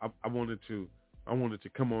know, I wanted to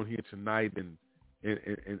come on here tonight and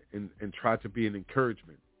try to be an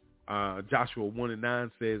encouragement. Joshua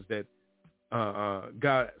 1:9 says that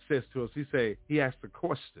God says to us, he asked a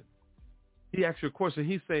question. He asked you a question.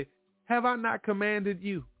 He said, have I not commanded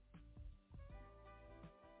you?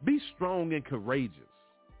 Be strong and courageous.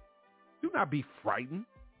 Do not be frightened.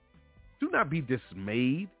 Do not be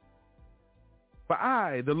dismayed. For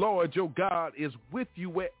I, the Lord your God, is with you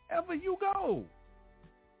wherever you go.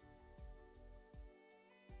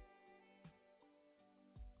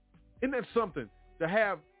 Isn't that something to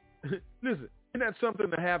have? Listen, isn't that something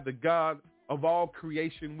to have the God of all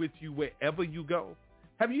creation with you wherever you go?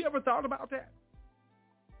 Have you ever thought about that?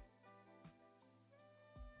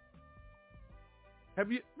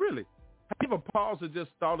 Have you really? Have you ever paused and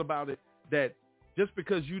just thought about it, that just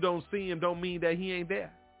because you don't see him don't mean that he ain't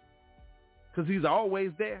there? Because he's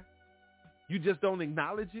always there. You just don't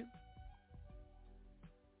acknowledge him.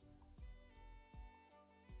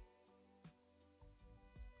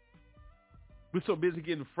 We're so busy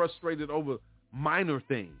getting frustrated over minor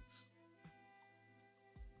things.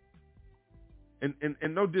 And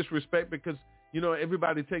no disrespect, because, you know,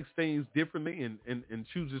 everybody takes things differently and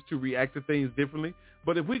chooses to react to things differently.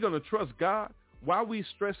 But if we're going to trust God, why are we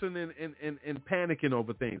stressing and panicking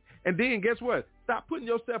over things? And then guess what? Stop putting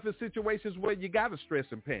yourself in situations where you got to stress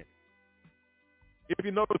and panic. If you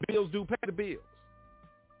know the bills due, pay the bills.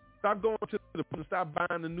 Stop going to stop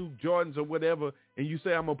buying the new Jordans or whatever, and you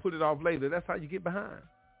say, I'm going to put it off later. That's how you get behind.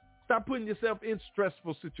 Stop putting yourself in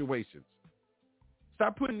stressful situations.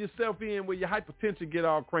 Stop putting yourself in where your hypertension get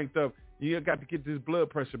all cranked up. You got to get this blood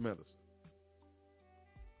pressure medicine.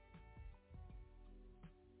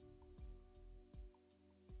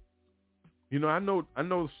 You know, I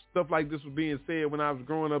know stuff like this was being said when I was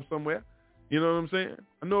growing up somewhere. You know what I'm saying?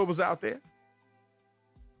 I know it was out there.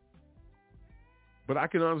 But I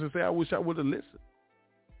can honestly say I wish I would have listened.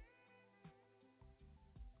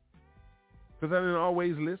 Because I didn't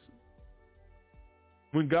always listen.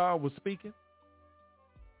 When God was speaking.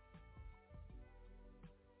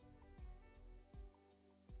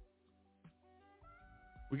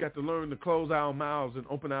 We got to learn to close our mouths and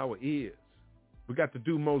open our ears. We got to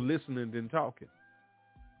do more listening than talking.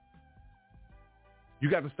 You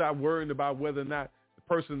got to stop worrying about whether or not the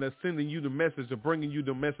person that's sending you the message or bringing you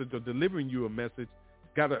the message or delivering you a message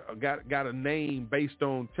got a name based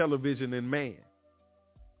on television and man.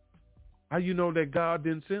 How you know that God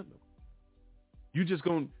didn't send them? You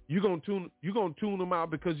gonna tune them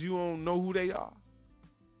out because you don't know who they are,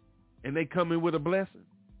 and they come in with a blessing.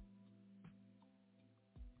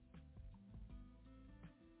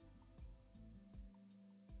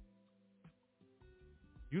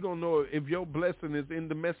 You don't know if your blessing is in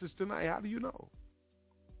the message tonight. How do you know?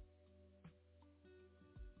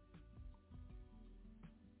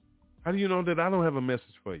 How do you know that I don't have a message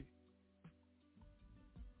for you?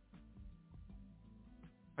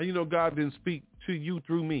 How do you know God didn't speak to you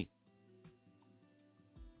through me?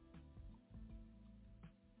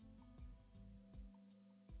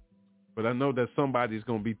 But I know that somebody's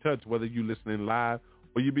going to be touched, whether you listening live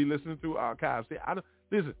or you be listening through archives. See,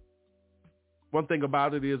 listen. One thing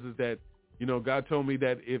about it is that, you know, God told me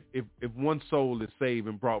that if one soul is saved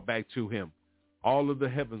and brought back to him, all of the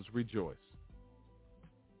heavens rejoice.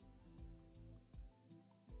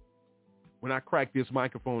 When I crack this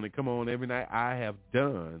microphone and come on every night, I have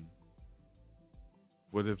done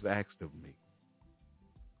what is asked of me.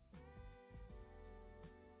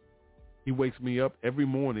 He wakes me up every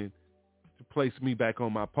morning to place me back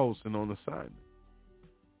on my post and on assignment.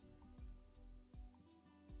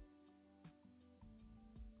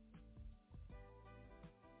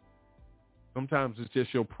 Sometimes it's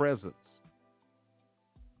just your presence.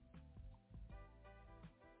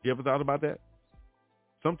 You ever thought about that?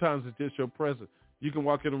 Sometimes it's just your presence. You can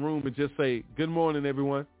walk in a room and just say, "Good morning,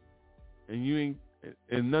 everyone," and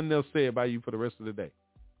nothing else said about you for the rest of the day.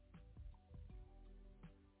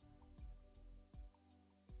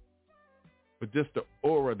 But just the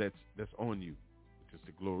aura that's on you, just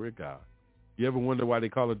the glory of God. You ever wonder why they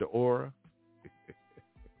call it the aura?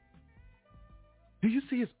 Do you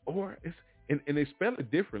see his aura? And they spell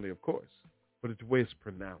it differently, of course, but it's the way it's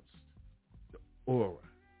pronounced. The aura.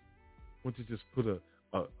 Why don't you just put a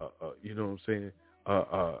you know what I'm saying,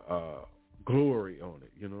 glory on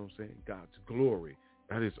it, you know what I'm saying? God's glory,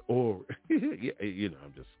 not his aura. Yeah, you know,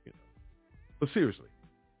 I'm just, you know. But seriously,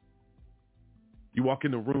 you walk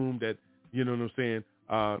in the room that, you know what I'm saying,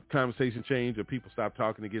 conversation change or people stop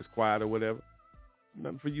talking, it gets quiet or whatever.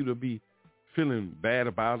 Nothing for you to be feeling bad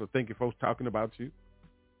about or thinking folks talking about you.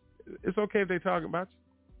 It's okay if they're talking about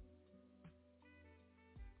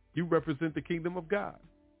you. You represent the kingdom of God.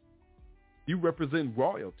 You represent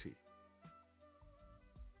royalty.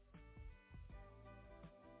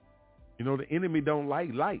 You know, the enemy don't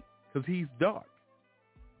like light because he's dark.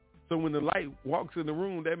 So when the light walks in the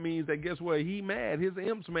room, that means that, guess what? He mad. His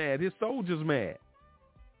imp's mad. His soldier's mad.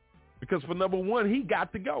 Because for number one, he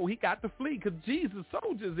got to go. He got to flee because Jesus'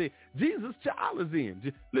 soldier's in. Jesus' child is in.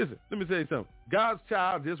 Listen, let me tell you something. God's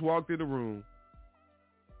child just walked in the room.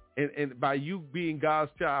 And by you being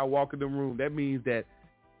God's child walking in the room, that means that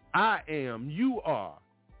you are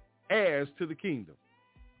heirs to the kingdom.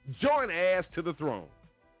 Joint heirs to the throne.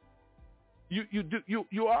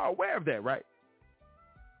 You are aware of that, right?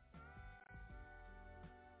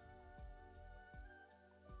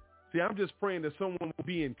 See, I'm just praying that someone will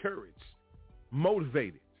be encouraged,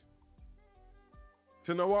 motivated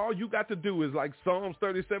to know all you got to do is, like Psalms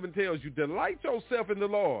 37 tells you, delight yourself in the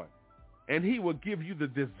Lord, and he will give you the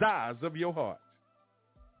desires of your heart.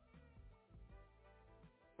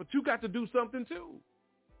 But you got to do something too.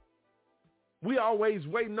 We always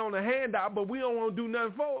waiting on a handout, but we don't want to do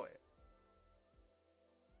nothing for it.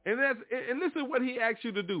 And listen what he asks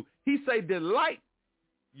you to do. He say, delight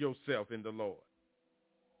yourself in the Lord,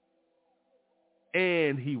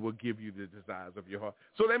 and he will give you the desires of your heart.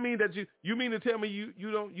 So that means that you mean to tell me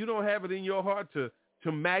you don't have it in your heart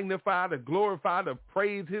to magnify, to glorify, to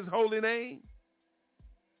praise his holy name?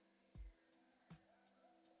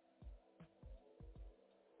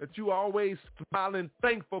 That you always smiling,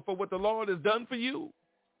 thankful for what the Lord has done for you?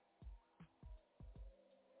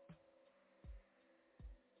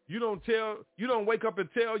 You don't wake up and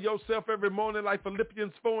tell yourself every morning, like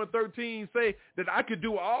Philippians 4:13 say, that I could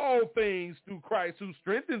do all things through Christ who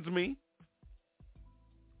strengthens me.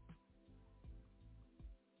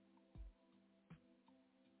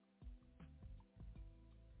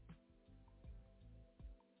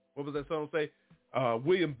 What was that song say?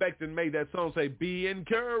 William Beckton made that song say, be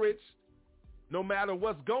encouraged. No matter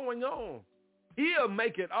what's going on, he'll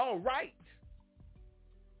make it all right.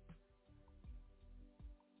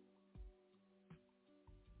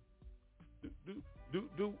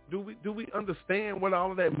 Do we understand what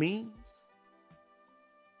all of that means?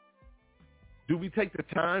 Do we take the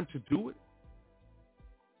time to do it?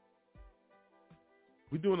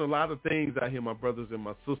 We're doing a lot of things out here, my brothers and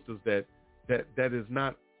my sisters, that is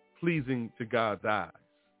not pleasing to God's eyes.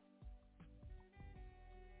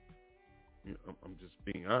 You know, I'm just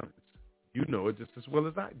being honest. You know it just as well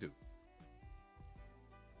as I do.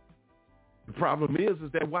 The problem is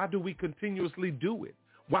that why do we continuously do it?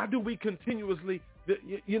 Why do we continuously,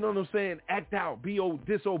 you know what I'm saying, act out, be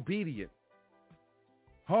disobedient,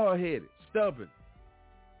 hard-headed, stubborn,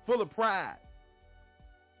 full of pride?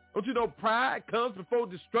 Don't you know pride comes before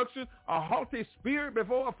destruction, a haughty spirit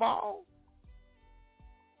before a fall?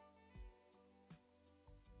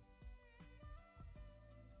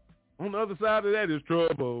 On the other side of that is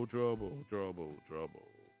trouble, trouble, trouble, trouble.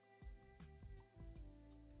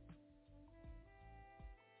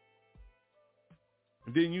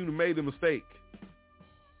 And then you made a mistake.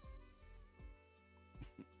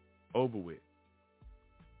 Over with.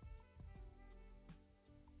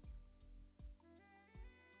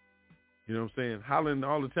 You know what I'm saying? Hollering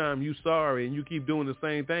all the time, you sorry, and you keep doing the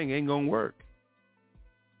same thing, ain't going to work.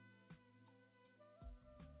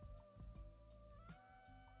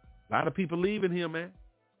 A lot of people leaving here, man.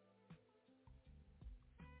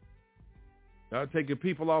 God taking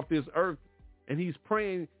people off this earth, and he's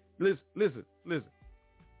praying. Listen.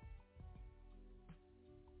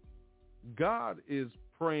 God is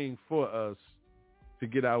praying for us to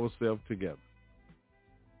get ourselves together,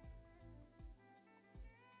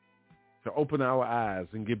 to open our eyes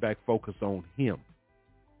and get back focused on him.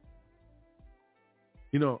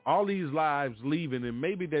 You know, all these lives leaving, and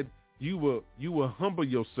maybe that you will humble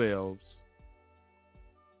yourselves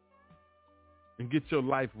and get your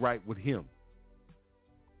life right with him.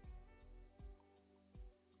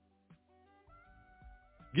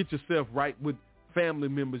 Get yourself right with family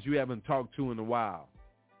members you haven't talked to in a while.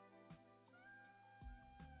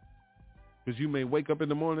 Because you may wake up in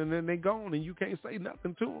the morning and they're gone and you can't say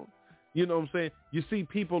nothing to them. You know what I'm saying? You see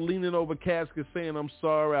people leaning over caskets saying, I'm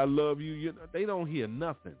sorry, I love you. You know, they don't hear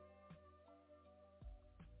nothing.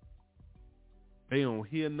 They don't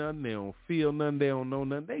hear nothing. They don't feel nothing. They don't know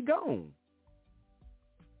nothing. They gone.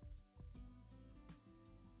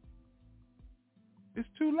 It's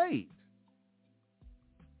too late.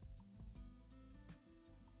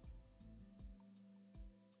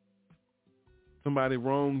 Somebody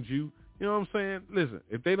wronged you. You know what I'm saying? Listen,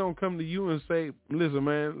 if they don't come to you and say, listen,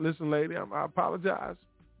 man, listen, lady, I apologize.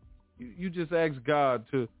 You just ask God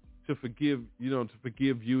to forgive, to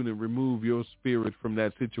forgive you and remove your spirit from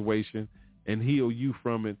that situation and heal you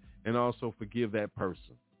from it, and also forgive that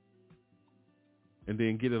person. And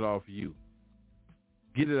then get it off you.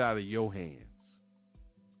 Get it out of your hands.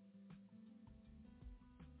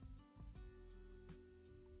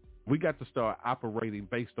 We got to start operating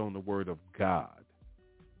based on the word of God.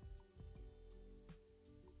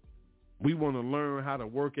 We want to learn how to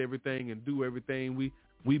work everything and do everything.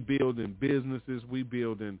 We building businesses. We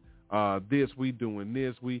building this. We doing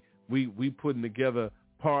this. We putting together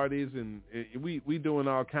parties, and we doing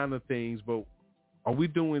all kind of things. But are we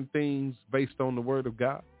doing things based on the word of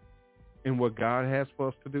God and what God has for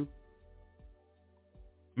us to do?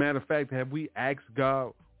 Matter of fact, have we asked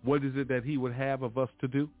God what is it that he would have of us to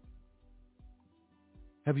do?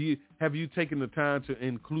 Have you taken the time to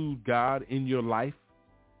include God in your life?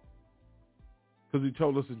 Because he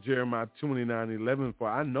told us in Jeremiah 29:11, for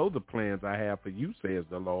I know the plans I have for you, says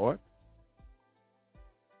the Lord.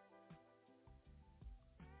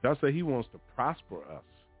 God said he wants to prosper us.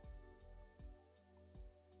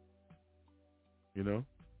 You know,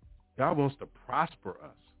 God wants to prosper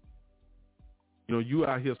us. You know, you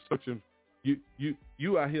out here searching,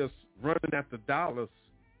 you out here running after dollars,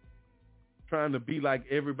 trying to be like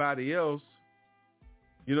everybody else.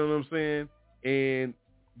 You know what I'm saying? And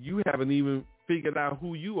you haven't even figured out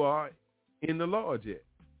who you are in the Lord yet.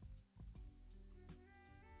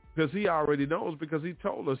 Because he already knows, because he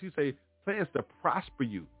told us, he said, plans to prosper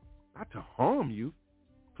you, not to harm you.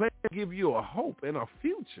 Plans to give you a hope and a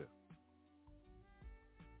future.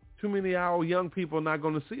 Too many of our young people are not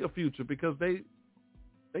going to see a future because they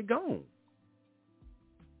gone.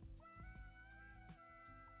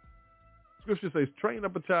 Scripture says, train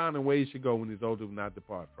up a child in the way he should go when he's older, will not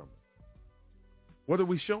depart from it. What are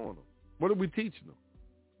we showing them? What are we teaching them?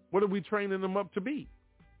 What are we training them up to be?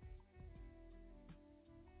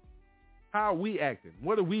 How are we acting?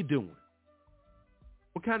 What are we doing?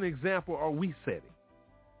 What kind of example are we setting?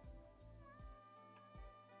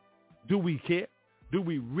 Do we care? Do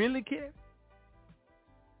we really care?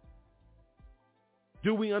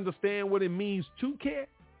 Do we understand what it means to care?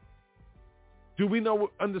 Do we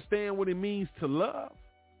understand what it means to love?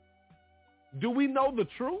 Do we know the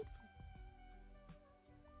truth?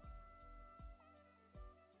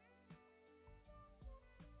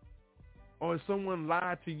 Or if someone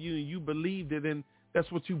lied to you and you believed it and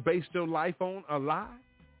that's what you based your life on, a lie?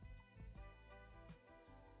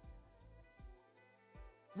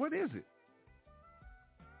 What is it?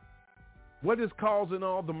 What is causing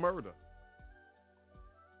all the murder?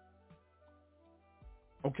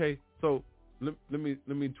 Okay, so let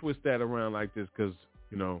me twist that around like this, because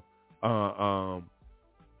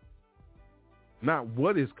not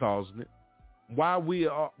what is causing it. Why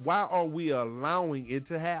are we allowing it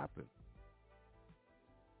to happen?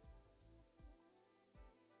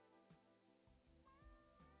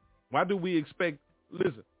 Why do we expect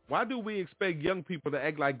young people to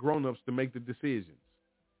act like grown-ups to make the decisions?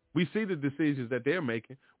 We see the decisions that they're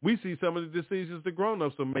making. We see some of the decisions the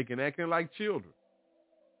grown-ups are making, acting like children.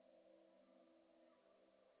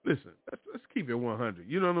 Listen, let's keep it 100.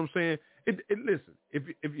 You know what I'm saying? Listen, if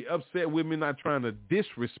you're upset with me, not trying to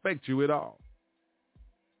disrespect you at all.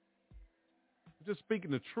 I'm just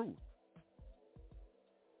speaking the truth.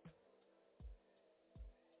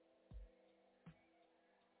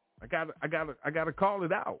 I gotta call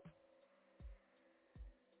it out.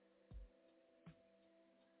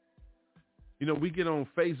 You know, we get on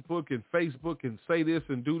Facebook and say this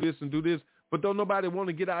and do this and do this, but don't nobody want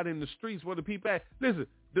to get out in the streets where the people at. Listen,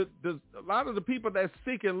 a lot of the people that's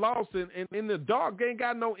sick and lost and in the dark, they ain't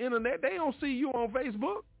got no internet. They don't see you on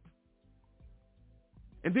Facebook.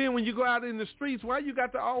 And then when you go out in the streets, why you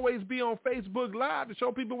got to always be on Facebook Live to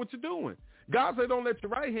show people what you're doing? God said, don't let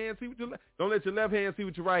your right hand see what don't let your left hand see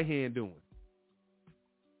what your right hand doing.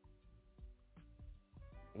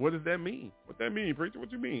 What does that mean? What that mean, preacher?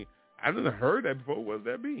 What you mean? I didn't heard that before. What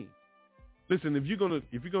does that mean? Listen, if you're gonna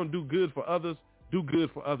do good for others, do good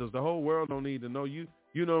for others. The whole world don't need to know you.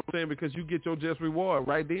 You know what I'm saying? Because you get your just reward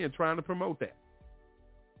right there and trying to promote that.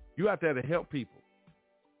 You out there to help people.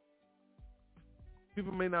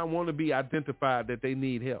 People may not want to be identified that they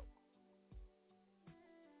need help.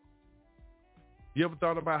 You ever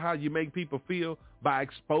thought about how you make people feel by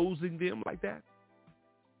exposing them like that?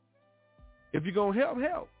 If you're going to help,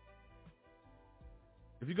 help.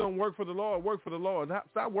 If you're going to work for the Lord, work for the Lord.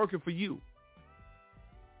 Stop working for you.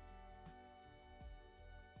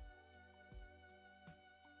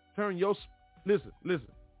 Listen,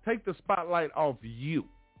 take the spotlight off you.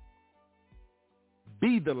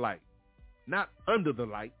 Be the light, not under the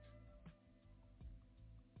light.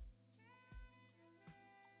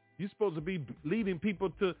 You're supposed to be leading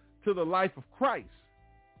people to the life of Christ,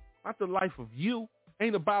 not the life of you.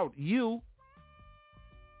 Ain't about you.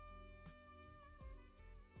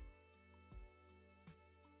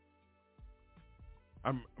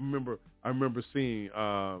 I remember seeing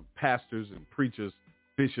pastors and preachers,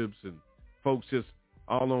 bishops, and folks just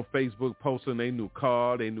all on Facebook posting their new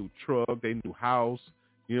car, their new truck, their new house.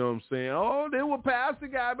 You know what I'm saying? Oh, this was pastor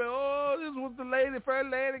got me. Oh, this was the first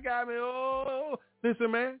lady got me. Oh,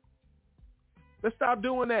 listen, man. Let's stop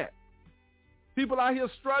doing that. People out here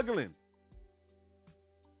struggling.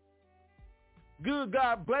 Good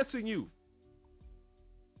God blessing you.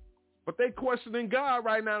 But they questioning God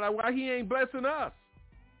right now, like why he ain't blessing us.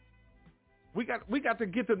 We got to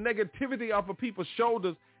get the negativity off of people's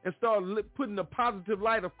shoulders and start putting the positive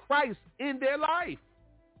light of Christ in their life.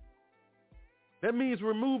 That means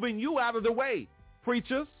removing you out of the way.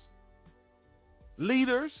 Preachers,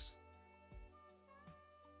 leaders.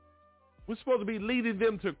 We're supposed to be leading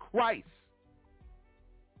them to Christ.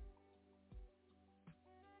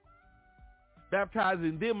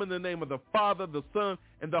 Baptizing them in the name of the Father, the Son,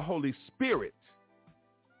 and the Holy Spirit.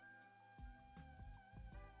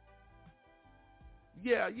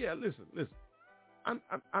 Yeah, listen. I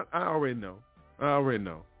already know.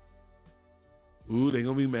 Ooh, they're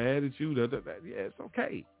going to be mad at you. Yeah, it's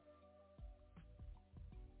okay.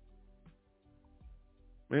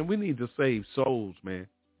 Man, we need to save souls, man.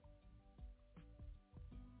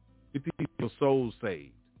 Get people's souls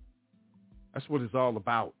saved. That's what it's all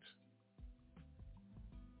about.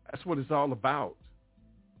 That's what it's all about.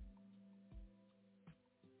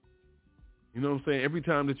 You know what I'm saying? Every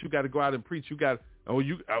time that you got to go out and preach, you got,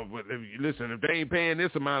 listen, if they ain't paying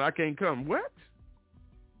this amount, I can't come. What?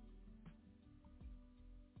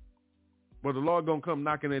 Well, the Lord going to come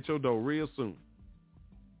knocking at your door real soon.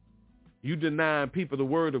 You denying people the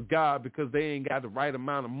word of God because they ain't got the right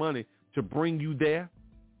amount of money to bring you there.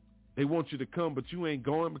 They want you to come, but you ain't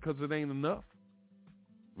going because it ain't enough.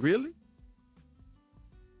 Really?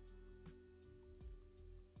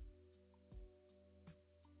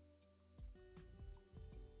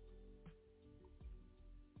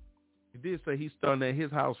 He did say he's starting at his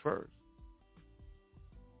house first.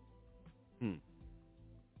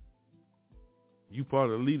 You part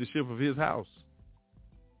of the leadership of his house.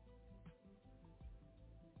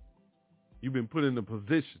 You've been put in a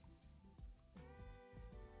position.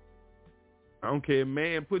 I don't care if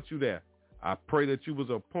man put you there. I pray that you was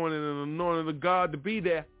appointed and anointed of God to be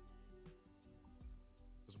there.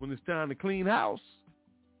 Because when it's time to clean house,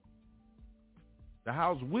 the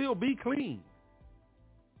house will be clean.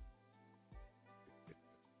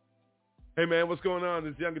 Hey, man, what's going on?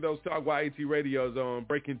 This Young Adults Talk YAT Radio is on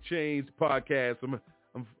Breaking Chains podcast.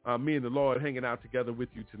 I'm me and the Lord hanging out together with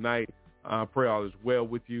you tonight. I pray all is well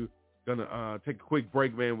with you. Gonna take a quick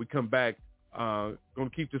break, man. We come back. Gonna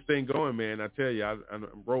keep this thing going, man. I tell you, I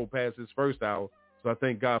rolled past this first hour, so I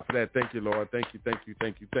thank God for that. Thank you, Lord. Thank you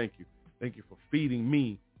for feeding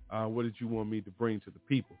me. What did you want me to bring to the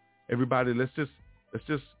people? Everybody, let's just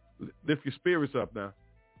lift your spirits up now.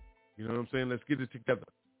 You know what I'm saying? Let's get it together.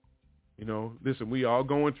 You know, listen, we all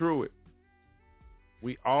going through it.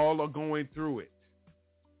 We all are going through it.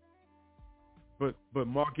 But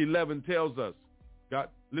Mark 11 tells us, God,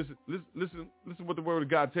 listen what the word of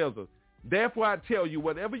God tells us. Therefore I tell you,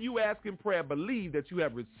 whatever you ask in prayer, believe that you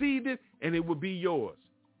have received it and it will be yours.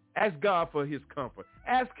 Ask God for his comfort.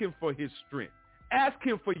 Ask him for his strength. Ask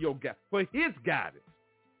him for his guidance.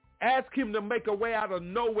 Ask him to make a way out of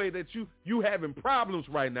no way that you having problems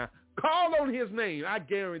right now. Call on his name. I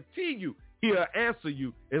guarantee you he'll answer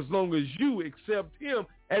you as long as you accept him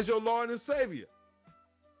as your Lord and Savior.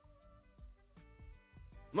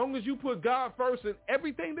 As long as you put God first in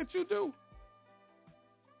everything that you do.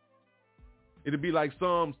 It'll be like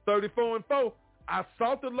Psalms 34:4. I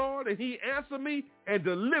sought the Lord, and he answered me and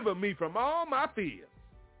delivered me from all my fears.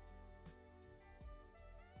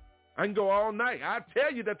 I can go all night. I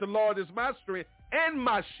tell you that the Lord is my strength and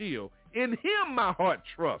my shield. In him my heart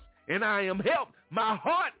trusts, and I am helped. My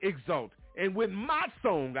heart exalts, and with my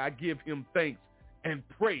song I give him thanks and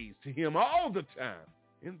praise to him all the time.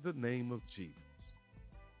 In the name of Jesus.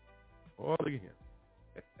 All again.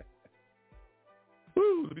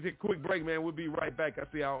 Woo, let me take a quick break, man. We'll be right back. I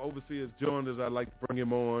see our overseer's joined us. I'd like to bring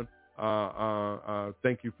him on.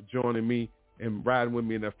 Thank you for joining me and riding with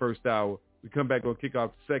me in that first hour. We come back, going to kick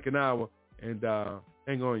off the second hour. And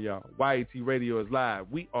hang on, y'all. YAT Radio is live.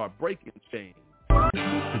 We are breaking chains.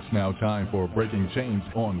 It's now time for Breaking Chains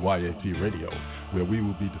on YAT Radio, where we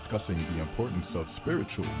will be discussing the importance of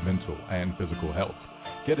spiritual, mental, and physical health.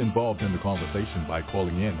 Get involved in the conversation by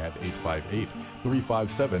calling in at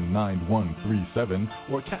 858-357-9137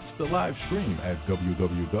 or catch the live stream at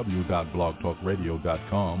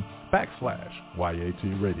www.blogtalkradio.com/YAT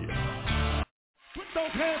Radio. Put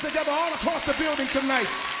those hands together all across the building tonight.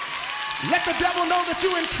 Let the devil know that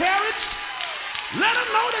you're encouraged. Let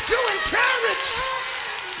him know that you're encouraged.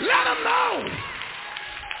 Let him know.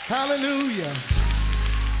 Hallelujah.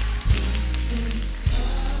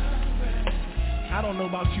 I don't know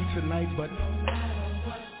about you tonight, but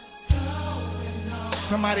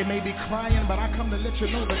somebody may be crying, but I come to let you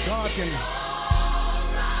know that God can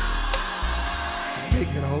make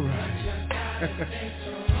it all right.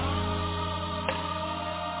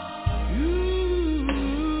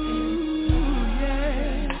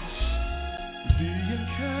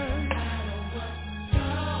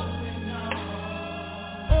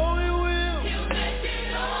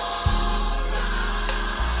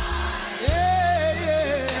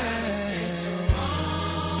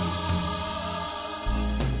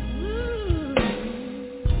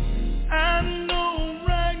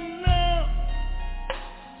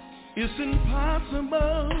 It's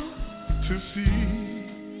impossible to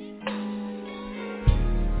see,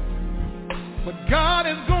 but God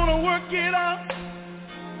is gonna work it out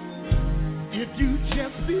if you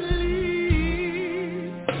just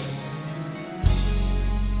believe.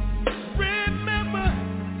 Remember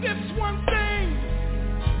this one thing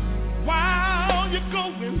while you're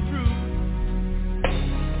going through.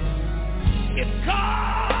 If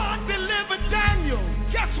God delivered Daniel,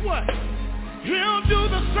 guess what? He'll do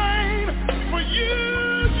the same for you.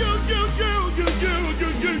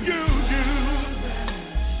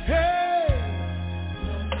 Hey.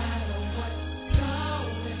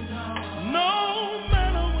 No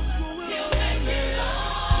matter what's going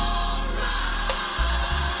on,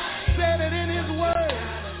 said it in his word.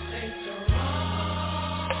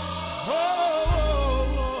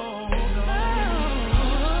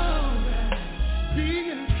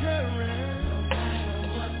 Be encouraged.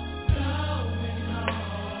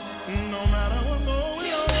 No matter what's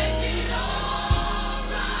going on,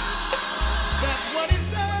 that's what he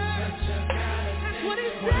said. That's what he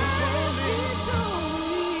said.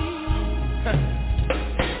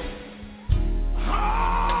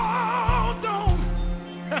 Hold on.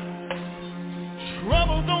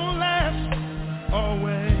 Trouble don't last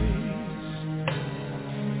always.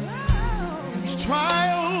 These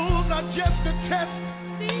trials are just a test.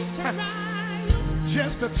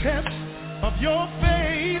 Just a test of your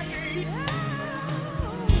faith.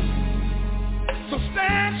 So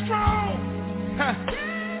stand strong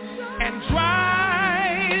and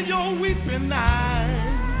dry your weeping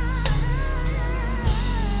eyes,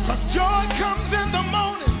 'cause joy comes in the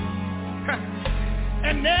morning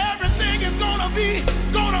and everything is gonna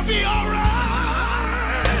be all right.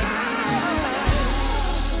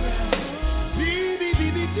 Be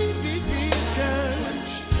encouraged.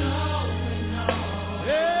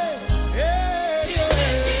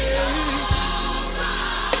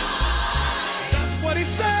 What he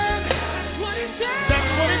said.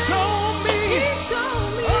 That's what he told me.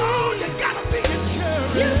 Oh, you gotta be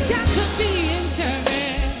encouraged.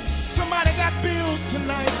 Somebody got bills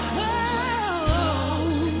tonight.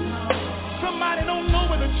 Somebody don't know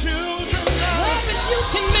where the children are. You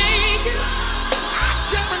can make it. I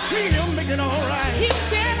guarantee he'll make it all right. He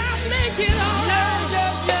said I'll make it all right.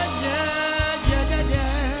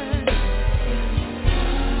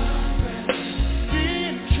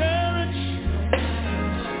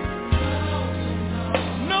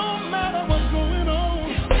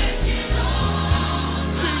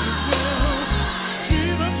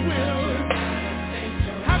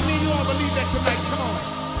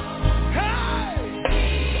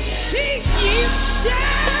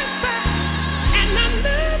 And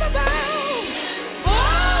unmovable,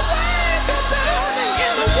 always abounding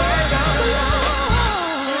in the word of the Lord.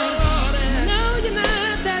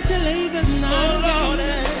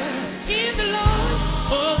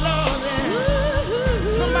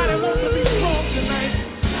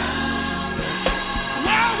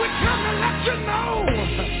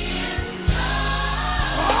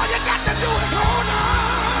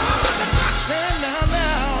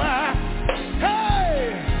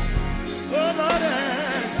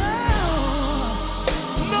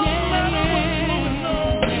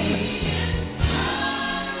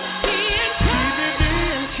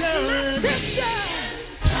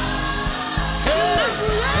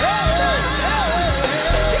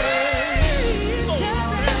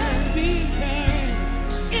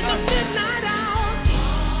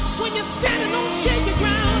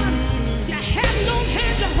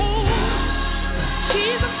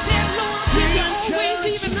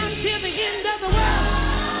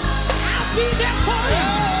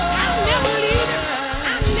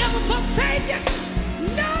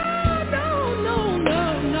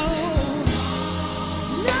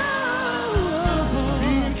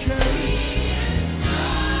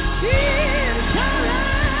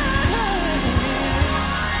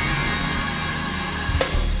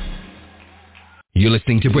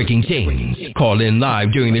 listening to Breaking Chains. Call in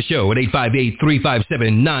live during the show at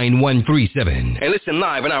 858-357-9137. And listen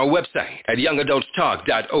live on our website at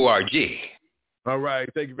youngadultstalk.org. All right.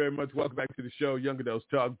 Thank you very much. Welcome back to the show, Young Adults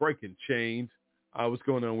Talk, Breaking Chains. What's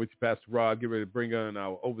going on with you, Pastor Rod? Get ready to bring on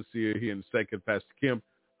our overseer here in a second, Pastor Kim.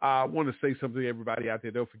 I want to say something to everybody out there.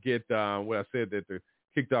 Don't forget what I said that they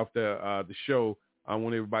kicked off the show. I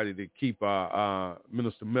want everybody to keep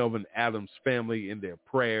Minister Melvin Adams' family in their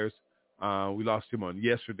prayers. We lost him on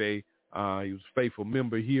yesterday. He was a faithful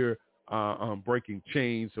member here on Breaking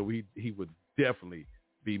Chains, so he would definitely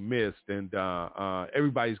be missed. And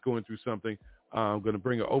everybody's going through something. I'm going to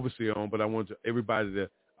bring an overseer on, but I want everybody to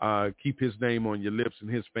keep his name on your lips and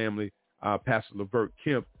his family. Pastor Levert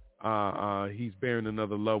Kemp, he's bearing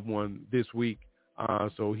another loved one this week,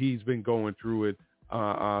 so he's been going through it.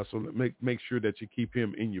 So make sure that you keep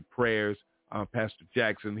him in your prayers. Pastor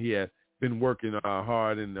Jackson, he had been working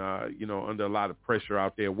hard and under a lot of pressure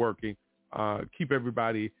out there working. Keep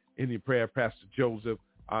everybody in your prayer. Pastor Joseph,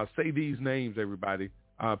 say these names, everybody.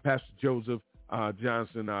 Pastor Joseph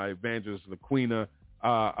Johnson, Evangelist LaQuina,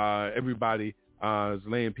 everybody is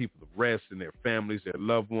laying people to rest and their families, their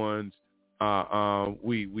loved ones.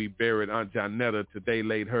 We buried Aunt Janetta today,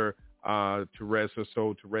 laid her to rest, her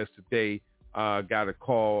soul to rest today. Got a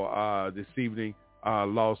call this evening,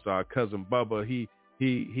 lost our cousin Bubba. He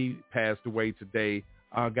passed away today.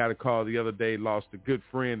 Got a call the other day, lost a good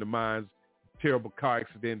friend of mine, terrible car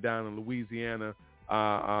accident down in Louisiana.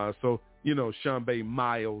 So, Sean Bay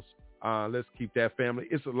Miles, let's keep that family.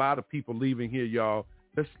 It's a lot of people leaving here, y'all.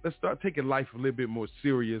 Let's start taking life a little bit more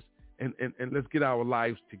serious and let's get our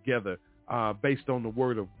lives together based on the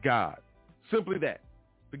word of God. Simply that.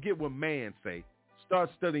 Forget what man say. Start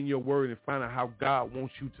studying your word and find out how God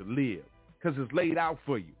wants you to live, because it's laid out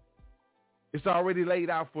for you. It's already laid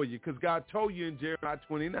out for you, because God told you in Jeremiah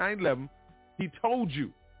 29:11, he told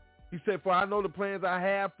you. He said, for I know the plans I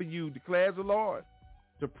have for you, declares the Lord,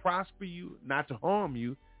 to prosper you, not to harm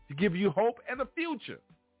you, to give you hope and a future.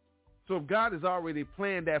 So if God has already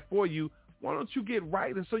planned that for you, why don't you get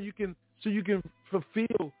right and so you can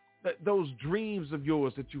fulfill those dreams of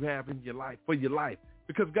yours that you have in your life, for your life,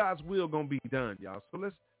 because God's will gonna be done, y'all. So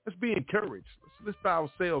let's be encouraged. Let's lift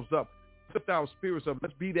ourselves up, lift our spirits up.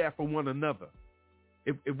 Let's be there for one another.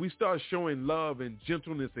 If we start showing love and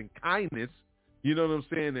gentleness and kindness, you know what I'm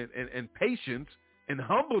saying, and patience and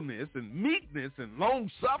humbleness and meekness and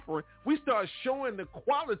long suffering, we start showing the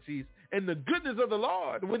qualities and the goodness of the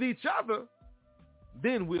Lord with each other,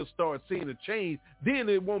 then we'll start seeing a change. Then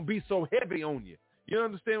it won't be so heavy on you. You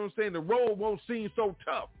understand what I'm saying? The road won't seem so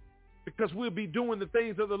tough, because we'll be doing the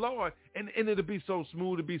things of the Lord, and it'll be so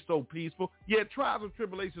smooth, it'll be so peaceful. Yeah, trials and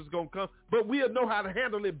tribulations going to come, but we'll know how to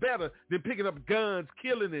handle it better than picking up guns,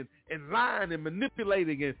 killing and lying and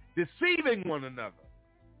manipulating and deceiving one another.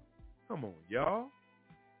 Come on, y'all.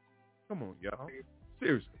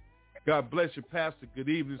 Seriously. God bless you, Pastor. Good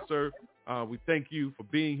evening, sir. We thank you for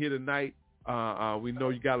being here tonight. We know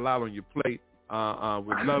you got a lot on your plate.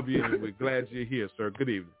 We love you, and we're glad you're here, sir. Good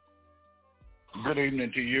evening. Good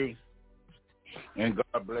evening to you, and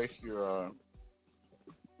God bless you.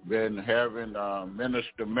 Been having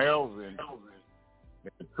Minister Melvin.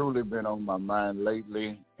 It's truly been on my mind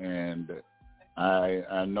lately, and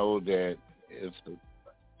I know that it's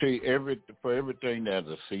for everything there's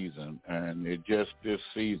a season, and it's just this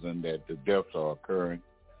season that the deaths are occurring.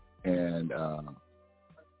 And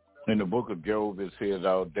in the book of Job, it says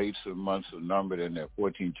our days and months are numbered, in that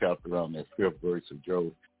 14th chapter, around that 5th verse of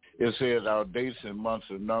Job. It says our days and months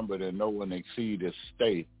are numbered, and no one exceed his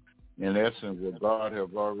state. In essence, what God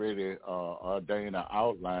have already ordained or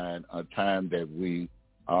outlined a time that we're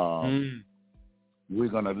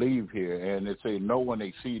going to leave here. And it say no one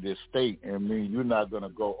exceed his state, and mean you're not going to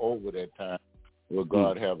go over that time where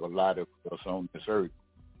God have allotted us on this earth.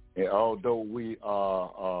 And although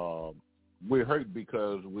we're hurt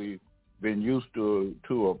because we've been used to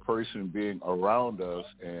a person being around us,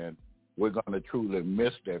 and we're going to truly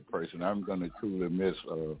miss that person. I'm going to truly miss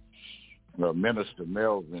Minister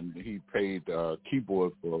Melvin. He played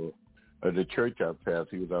keyboard for the church I passed.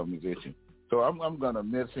 He was our musician. So I'm going to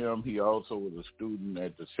miss him. He also was a student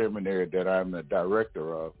at the seminary that I'm the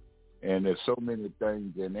director of. And there's so many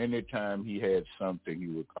things. And anytime he had something, he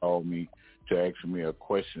would call me to ask me a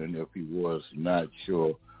question if he was not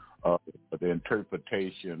sure of the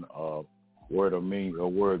interpretation of word mean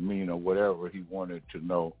or whatever he wanted to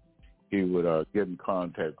know. He would get in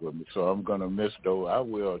contact with me. So I'm going to miss those. I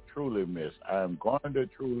am going to truly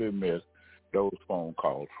miss those phone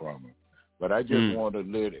calls from him. But I just want to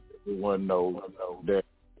let everyone know that,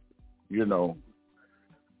 in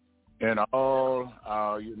all,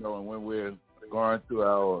 and when we're going through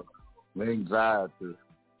our anxieties,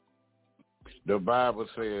 the Bible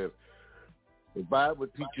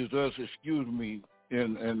teaches us,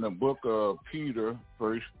 in the book of Peter,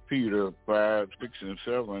 1 Peter 5, 6, and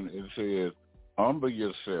 7, it says, humble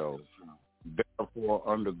yourselves, therefore,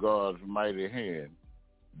 under God's mighty hand,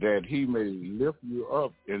 that he may lift you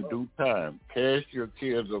up in due time. Cast your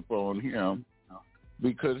cares upon him,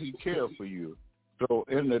 because he cares for you. So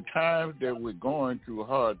in the times that we're going through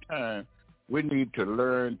hard times, we need to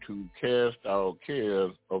learn to cast our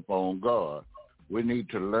cares upon God. We need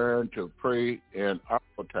to learn to pray in our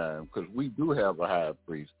time, because we do have a high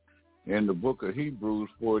priest. In the book of Hebrews,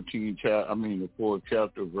 the 4th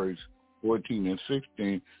chapter, verse 14 and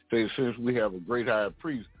 16, says, since we have a great high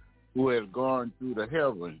priest who has gone through the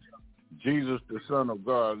heavens, Jesus, the Son of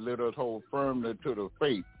God, let us hold firmly to the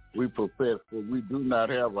faith we profess, for we do not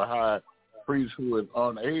have a high priest who is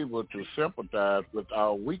unable to sympathize with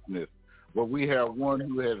our weakness, but we have one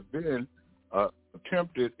who has been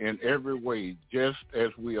tempted in every way, just as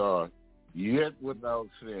we are, yet without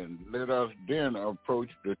sin. Let us then approach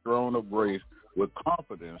the throne of grace with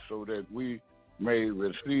confidence, so that we may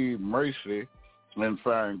receive mercy and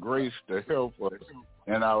find grace to help us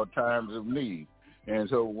in our times of need. And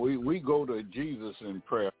so we go to Jesus in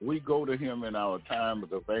prayer. We go to him in our times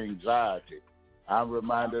of anxiety. I'm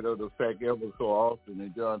reminded of the fact ever so often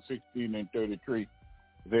in John 16 and 33,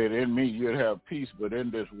 that in me you'll have peace, but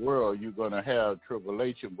in this world you're going to have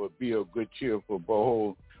tribulation, but be of good cheer, for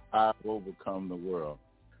behold, I've overcome the world.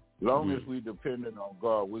 Long as we dependent on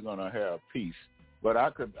God, we're going to have peace. But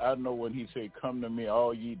I know when he said, come to me,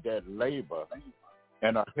 all ye that labor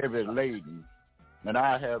and are heavy laden, and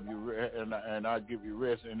I have you, and I give you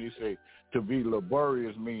rest. And he say, to be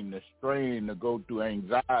laborious means the strain, to go through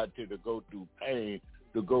anxiety, to go through pain,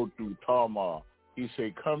 to go through turmoil. He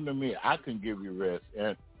say, come to me, I can give you rest.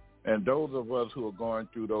 And those of us who are going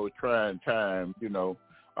through those trying times,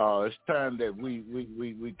 it's time that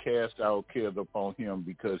we cast our cares upon him,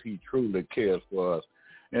 because he truly cares for us.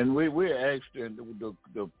 And we're asked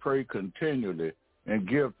to pray continually and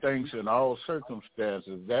give thanks in all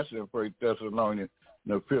circumstances. That's in 1 Thessalonians,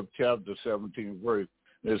 the 5th chapter, 17th verse.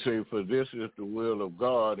 They say, for this is the will of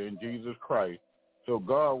God in Jesus Christ. So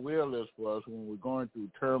God's will is for us when we're going through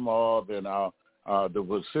turmoil and the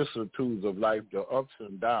vicissitudes of life, the ups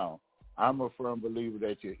and downs. I'm a firm believer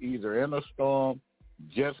that you're either in a storm,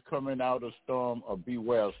 just coming out of storm, or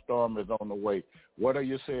beware, a storm is on the way. What are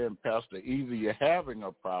you saying, Pastor? Either you're having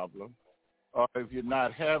a problem, or if you're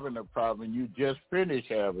not having a problem, you just finished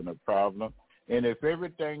having a problem. And if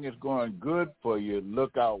everything is going good for you,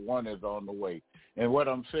 look out, one is on the way. And what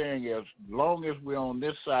I'm saying is, long as we're on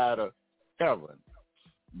this side of heaven,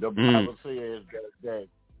 the Bible says that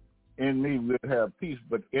in me we'll have peace,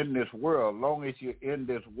 but in this world, long as you're in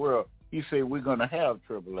this world, he said we're going to have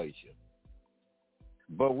tribulation.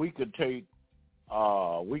 But we could take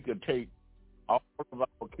all of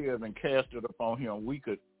our cares and cast it upon him. We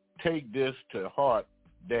could take this to heart,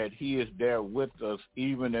 that he is there with us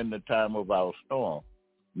even in the time of our storm.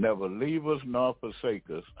 Never leave us nor forsake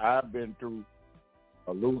us. I've been through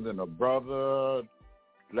losing a brother,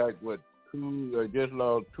 just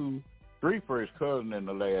lost 3 first cousins in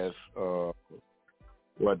the last,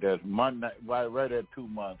 month, right at 2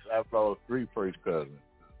 months. I've lost 3 first cousins.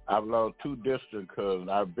 I've lost 2 distant cousins.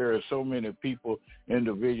 I've buried so many people,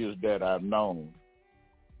 individuals that I've known.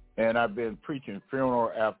 And I've been preaching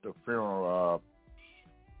funeral after funeral.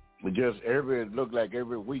 It looked like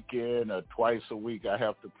every weekend or twice a week I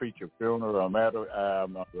have to preach a funeral. I'm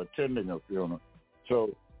attending a funeral.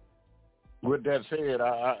 So with that said,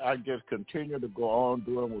 I just continue to go on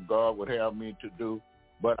doing what God would have me to do.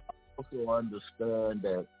 But I also understand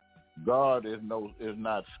that God is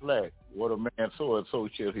not slack. What a man soweth, so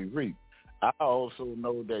shall he reap. I also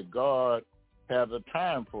know that God has a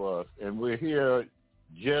time for us, and we're here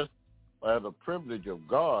just as a privilege of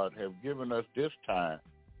God have given us this time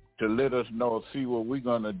to let us know, see what we're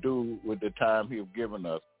going to do with the time he's given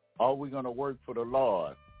us. Are we going to work for the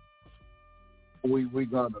Lord? We're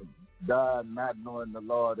going to die not knowing the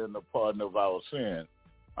Lord and the pardon of our sins.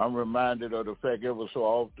 I'm reminded of the fact ever so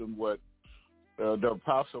often what the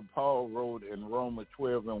Apostle Paul wrote in Romans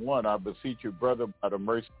 12:1, I beseech you, brother, by the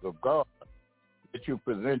mercies of God, that you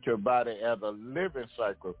present your body as a living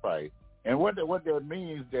sacrifice. And what that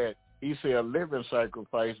means, that he said a living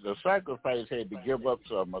sacrifice, the sacrifice had to give up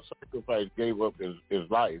something. A sacrifice gave up his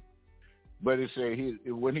life. But he said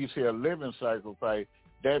when he said a living sacrifice,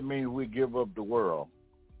 that means we give up the world.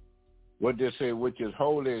 What they say, which is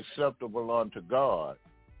wholly acceptable unto God.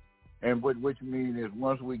 And which means is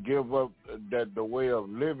once we give up the way of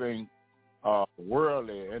living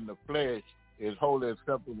worldly in the flesh, is wholly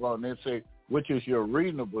acceptable, and they say, which is your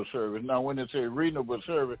reasonable service. Now, when they say reasonable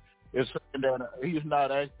service, it's saying that he's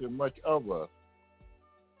not asking much of us.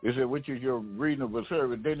 They say, which is your reasonable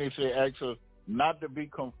service. Then they say, ask us not to be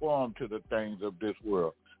conformed to the things of this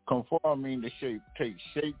world. Conform means to take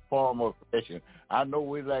shape, form, or fashion. I know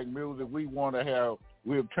we like music. We want to have,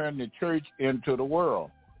 we've turned the church into the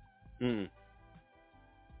world.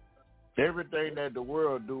 Everything that the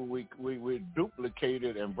world do, we duplicate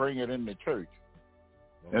it and bring it in the church.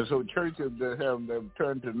 And so churches that have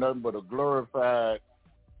turned to nothing but a glorified,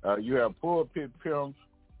 you have pulpit pimps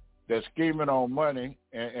that's scheming on money,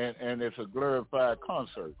 and it's a glorified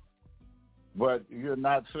concert. But you're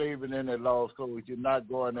not saving any lost souls. You're not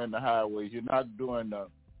going in the highways. You're not doing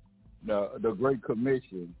the Great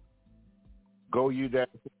Commission. Go you that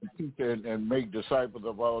teach and make disciples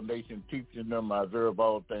of all nations, teaching them to observe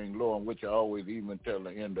all things, Lord, and which I always even till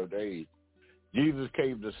the end of the age. Jesus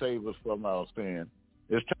came to save us from our sin.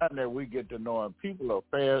 It's time that we get to know him. People are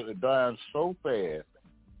fast, dying so fast.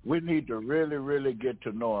 We need to really, really get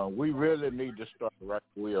to know him. We really need to start right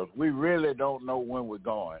wheels. We really don't know when we're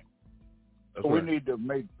going. So we need to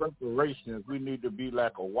make preparations. We need to be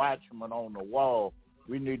like a watchman on the wall.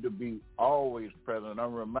 We need to be always present.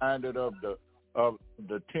 I'm reminded of the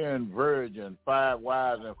 10 virgins, 5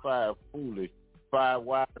 wise and 5 foolish. 5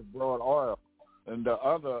 wise brought oil, and the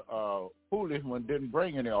other foolish one didn't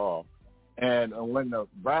bring any oil. And when the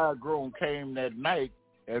bridegroom came that night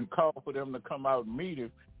and called for them to come out and meet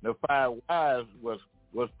him, the 5 wise was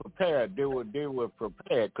prepared. They were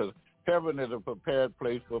prepared because heaven is a prepared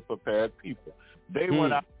place for prepared people. They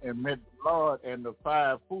went out and met the Lord, and the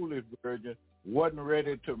 5 foolish virgins wasn't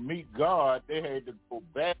ready to meet God. They had to go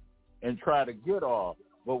back and try to get off.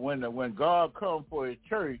 But when God comes for his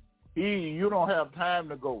church, you don't have time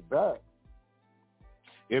to go back.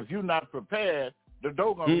 If you're not prepared, the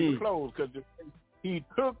door going to be closed, because he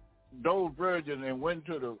took those virgins and went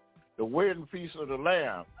to the wedding feast of the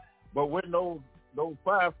Lamb. But when those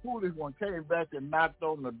 5 foolish ones came back and knocked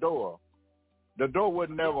on the door would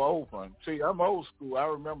never open. See, I'm old school. I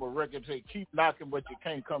remember records say, keep knocking, but you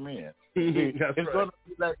can't come in. See, it's going to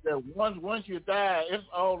be like that. Once you die, it's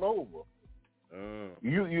all over.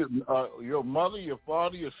 Your mother, your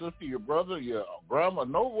father, your sister, your brother, your grandma,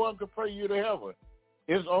 no one can pray you to heaven.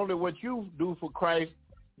 It's only what you do for Christ.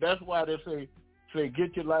 That's why they say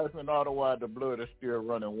get your life in order while the blood is still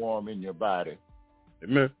running warm in your body.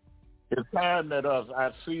 Amen. It's time that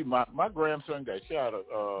I see my grandson got shot.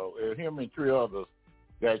 Him and 3 others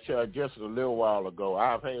got shot just a little while ago.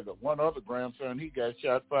 I've had one other grandson. He got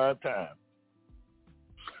shot 5 times,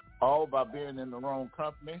 all by being in the wrong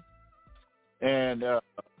company. And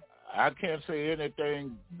I can't say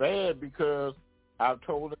anything bad because I've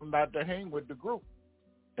told him not to hang with the group.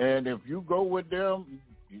 And if you go with them,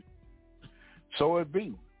 so it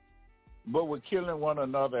be. But we're killing one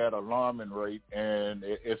another at an alarming rate, and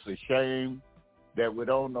it's a shame that we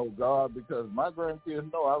don't know God, because my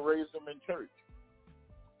grandkids know I raised them in church.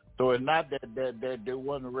 So it's not that they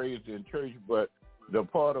wasn't raised in church, but the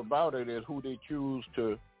part about it is who they choose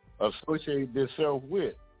to associate themselves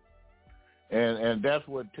with. And that's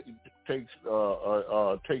what takes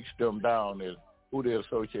them down, is who they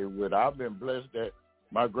associate with. I've been blessed that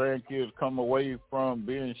my grandkids come away from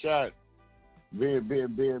being shot,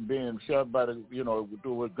 being shot by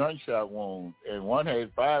with gunshot wounds, and one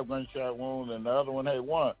had 5 gunshot wounds, and the other one had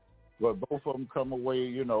 1, but both of them come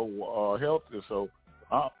away, healthy. So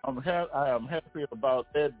I am happy about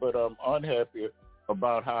that, but I'm unhappy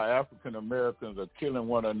about how African Americans are killing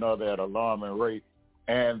one another at an alarming rate,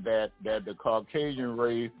 and that the Caucasian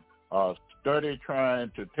race are steady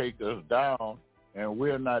trying to take us down, and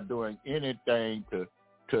we're not doing anything to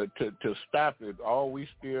stop it. All we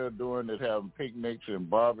still doing is having picnics and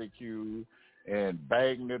barbecues and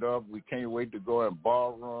bagging it up. We can't wait to go in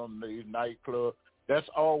ballroom, these nightclubs. That's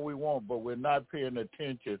all we want, but we're not paying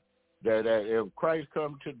attention that if Christ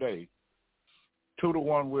comes today, 2 to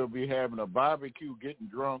 1 we'll be having a barbecue, getting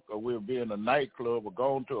drunk, or we'll be in a nightclub or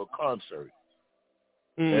going to a concert,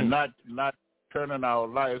 and not turning our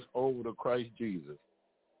lives over to Christ Jesus.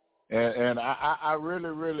 And I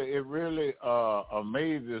really, it really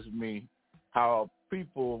amazes me how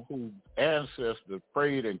people whose ancestors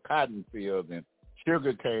prayed in cotton fields and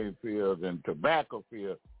sugarcane fields and tobacco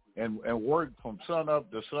fields and worked from sun up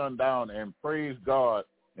to sundown and praised God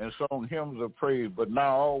and sung hymns of praise. But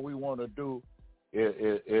now all we want to do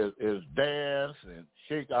is dance and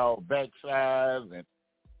shake our backsides and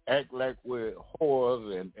act like we're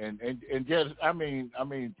whores and just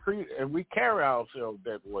treat, and we carry ourselves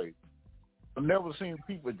that way. I've never seen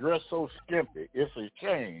people dress so skimpy. It's a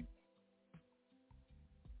shame.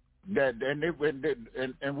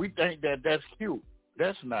 and we think that that's cute.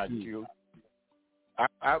 That's not cute.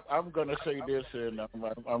 I'm going to say this, and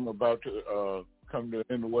I'm about to come to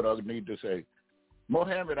the end of what I need to say.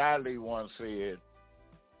 Muhammad Ali once said,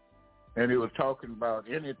 and he was talking about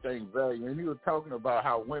anything value, and he was talking about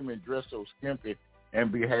how women dress so skimpy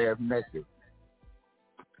and be half naked.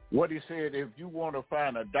 What he said, if you want to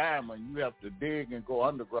find a diamond, you have to dig and go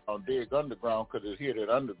underground, because it's hidden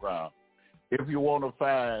underground. If you want to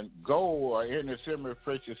find gold or any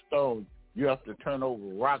semi-precious stone, you have to turn over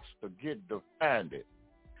rocks to find it.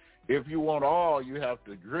 If you want oil, you have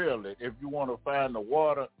to drill it. If you want to find the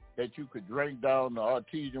water that you could drink down the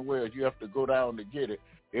artesian wells, you have to go down to get it.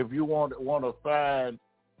 If you want to find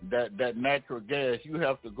that natural gas, you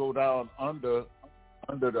have to go down under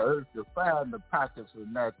the earth to find the pockets of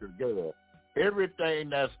natural gas. Everything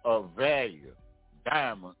that's of value,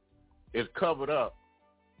 diamond, is covered up.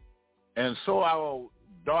 And so our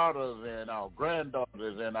daughters and our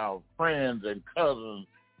granddaughters and our friends and cousins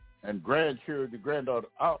and grandchildren,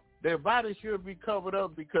 granddaughters, their bodies should be covered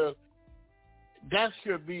up because that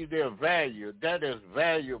should be their value. That is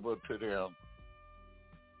valuable to them.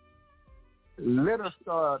 Let us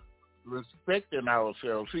start respecting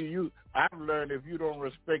ourselves. See, I've learned if you don't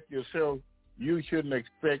respect yourself, you shouldn't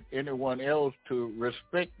expect anyone else to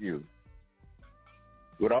respect you.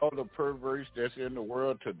 With all the perverts that's in the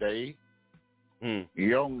world today,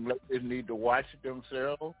 young ladies need to watch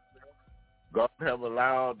themselves. God have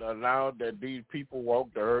allowed that these people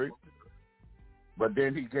walk the earth, but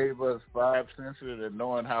then he gave us 5 senses and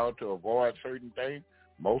knowing how to avoid certain things.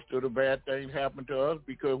 Most of the bad things happen to us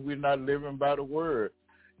because we're not living by the word.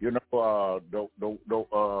 You know,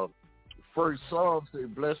 the first Psalm says,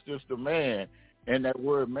 "Blessed is the man," and that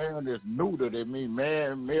word "man" is neutered. It means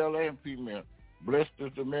man, male and female. Blessed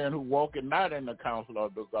is the man who walketh not in the counsel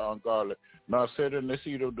of the ungodly, nor sit in the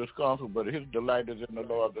seat of discomfort, but his delight is in the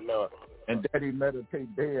law of the Lord, and that he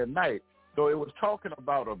meditate day and night. So it was talking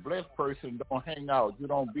about a blessed person don't hang out. You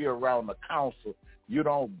don't be around the council. You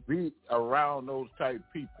don't be around those type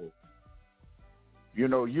people. You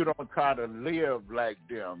know, you don't try to live like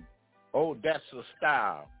them. Oh, that's a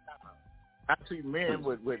style. I see men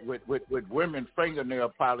with women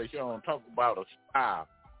fingernail polish on talk about a style.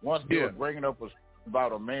 Once they were bringing up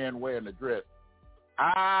about a man wearing a dress,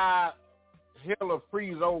 I hell will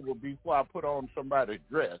freeze over before I put on somebody's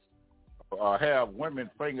dress or have women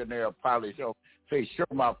fingernail polish on. Say, show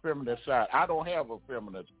my feminine side. I don't have a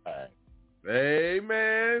feminine side.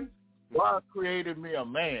 Amen. God created me a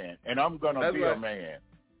man, and I'm going to be a man.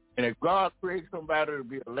 And if God creates somebody to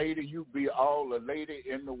be a lady, you be all a lady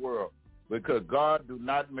in the world because God do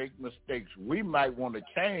not make mistakes. We might want to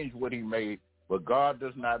change what he made, but God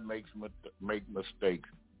does not make mistakes.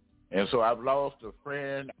 And so I've lost a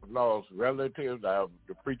friend. I've lost relatives. I have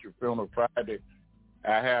the preacher funeral Friday.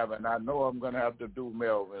 I have, and I know I'm going to have to do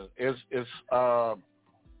Melvin. It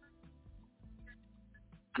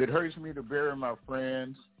hurts me to bury my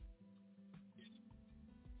friends.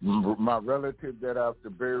 My relative that I have to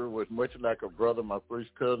bury was much like a brother. My first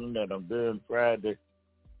cousin that I'm burying Friday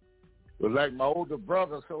was like my older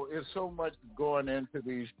brother. So it's so much going into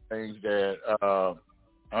these things that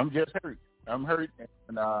I'm just hurt. I'm hurt,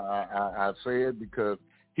 and I say it because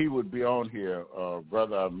he would be on here,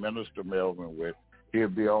 Brother Minister Melvin with. He'll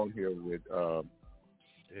be on here with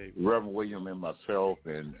Reverend William and myself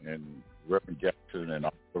and Reverend Jackson and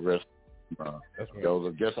all the rest. Those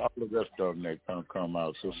are just all the rest of them that come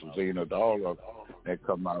out. Sister Zena, all of them that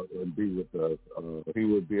come out and be with us. He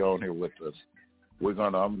would be on here with us.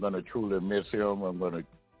 I'm gonna truly miss him. I'm gonna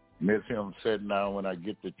miss him sitting down when I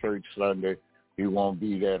get to church Sunday. He won't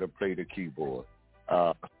be there to play the keyboard.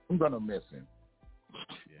 I'm gonna miss him.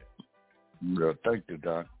 Yeah. Thank you,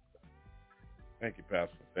 Don. Thank you,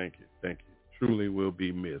 Pastor. Thank you. Thank you. Truly will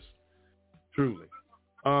be missed. Truly.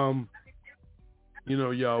 You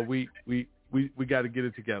know, y'all, we got to get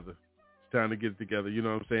it together. It's time to get it together. You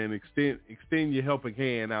know what I'm saying? Extend your helping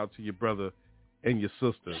hand out to your brother and your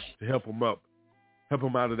sister to help them up, help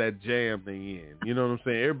them out of that jam they in. You know what I'm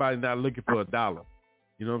saying? Everybody's not looking for $1.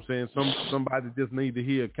 You know what I'm saying? Somebody just need to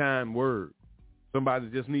hear a kind word. Somebody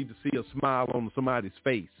just need to see a smile on somebody's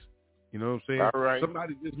face. You know what I'm saying? All right.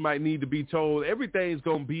 Somebody just might need to be told everything's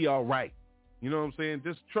going to be all right. You know what I'm saying?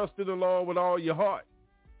 Just trust in the Lord with all your heart.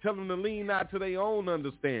 Tell them to lean not to their own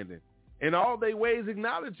understanding. In all their ways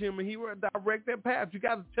acknowledge him, and he will direct their path. You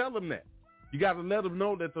got to tell them that. You got to let them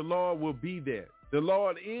know that the Lord will be there. The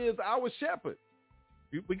Lord is our shepherd.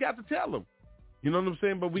 We got to tell them. You know what I'm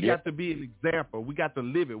saying? But we got to be an example. We got to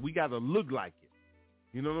live it. We got to look like it.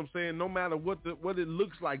 You know what I'm saying? No matter what it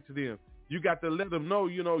looks like to them, You got to let them know,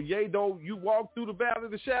 yea, though you walk through the valley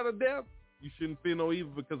of the shadow of death, you shouldn't fear no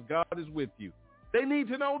evil because God is with you. They need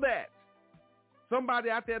to know that. Somebody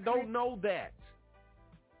out there don't know that.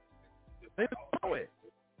 They don't know it.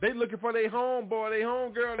 They looking for their homeboy, their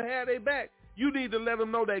homegirl to have their back. You need to let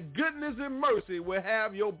them know that goodness and mercy will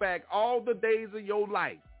have your back all the days of your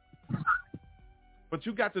life. But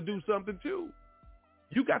you got to do something too.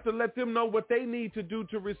 You got to let them know what they need to do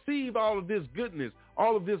to receive all of this goodness,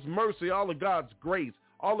 all of this mercy, all of God's grace,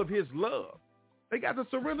 all of his love. They got to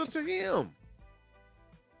surrender to him.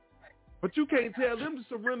 But you can't tell them to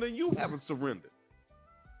surrender and you haven't surrendered.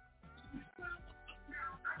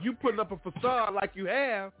 You putting up a facade like you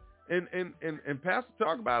have, and Pastor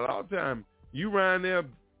talk about it all the time. You around there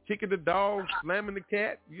kicking the dog, slamming the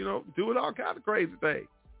cat, doing all kinds of crazy things.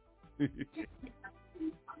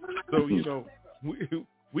 So,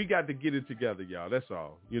 we got to get it together, y'all. That's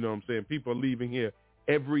all. You know what I'm saying? People are leaving here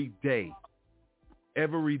every day.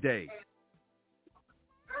 Every day.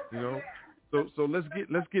 So let's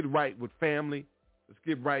get right with family. Let's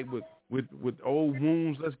get right with old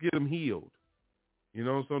wounds. Let's get them healed.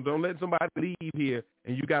 So don't let somebody leave here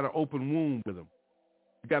and you got an open wound with them.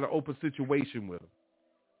 You got an open situation with them.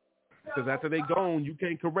 Because after they gone, you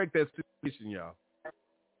can't correct that situation, y'all.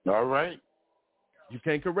 All right. You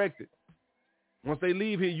can't correct it. Once they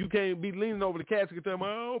leave here, you can't be leaning over the casket and tell them,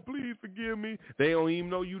 oh, please forgive me. They don't even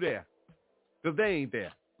know you there. Because they ain't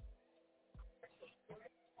there.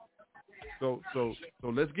 So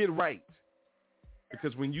let's get right.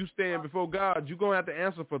 Because when you stand before God, you're going to have to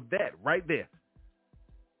answer for that right there.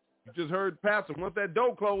 You just heard Pastor, once that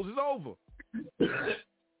door closes, it's over.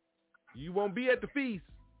 You won't be at the feast.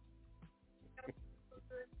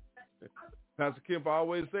 Pastor Kemp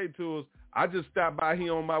always say to us, I just stopped by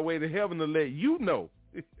here on my way to heaven to let you know.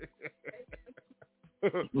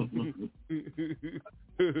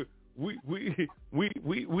 we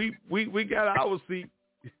got our seat.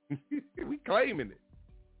 We claiming it.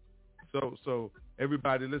 So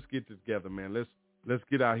everybody, let's get together, man. Let's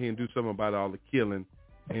get out here and do something about all the killing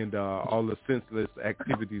and all the senseless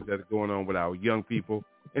activities that are going on with our young people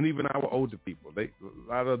and even our older people. A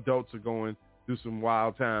lot of adults are going through some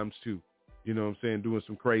wild times too. You know what I'm saying? Doing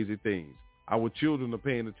some crazy things. Our children are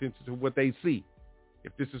paying attention to what they see.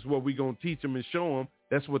 If this is what we're going to teach them and show them,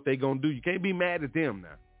 that's what they're going to do. You can't be mad at them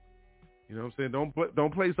now. You know what I'm saying?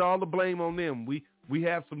 Don't place all the blame on them. We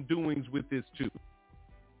have some doings with this too.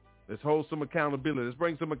 Let's hold some accountability. Let's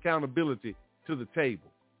bring some accountability to the table.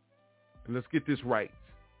 And let's get this right.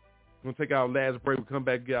 We're going to take our last break. We'll come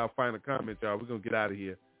back and get our final comments, y'all. We're going to get out of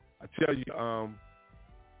here. I tell you,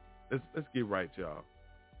 let's get right, y'all.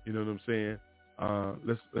 You know what I'm saying?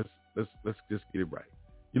 Let's just get it right.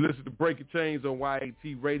 You listen to Breaking Chains on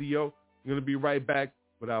YAT Radio. We're going to be right back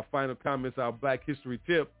with our final comments, our Black History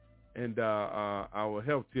tip, and our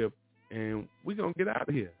health tip, and we're going to get out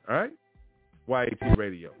of here, all right? YAT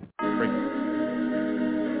Radio. Breaking.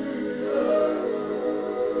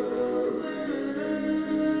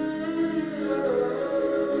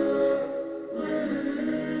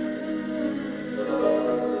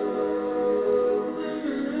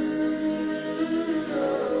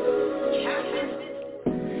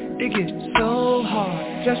 It gets so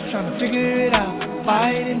hard, just trying to figure it out,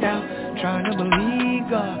 fighting down, trying to believe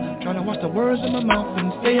God, trying to watch the words of my mouth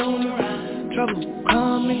and stay on the ride. Trouble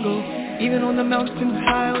come and go, even on the mountain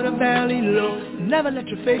high or the valley low. Never let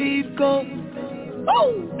your faith go.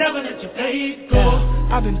 Oh, never let your faith go.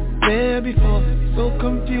 Yeah, I've been there before, so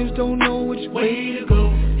confused, don't know which way to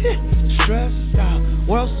go. Stressed out,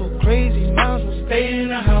 world so crazy, might as well stay in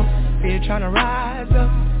the house. Fear trying to rise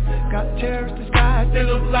up. Got terrorists disguised, they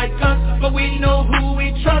look like us, but we know who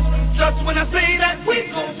we trust. Trust when I say that we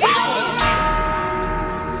gon' be alright.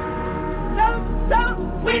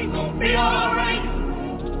 We gon' be alright.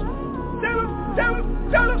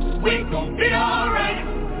 We gon' be alright.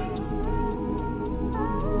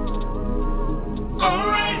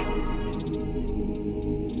 Alright.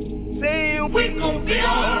 Say we gon' be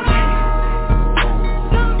alright.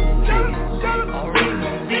 We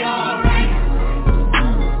gon' be alright.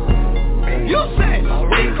 You say, we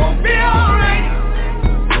gon' be alright.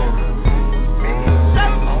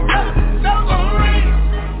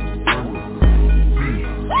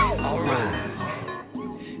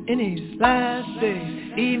 In these last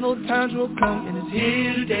days, evil times will come and it's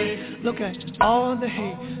here today. Look at all the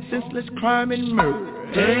hate, senseless crime and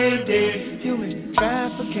murder day. Human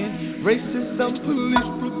trafficking, racism, police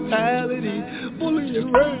brutality,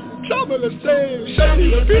 bullying, rape, trouble and shame,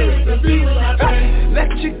 shady abuse and evil.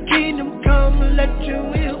 Let your kingdom come, let your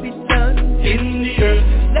will be done in the earth.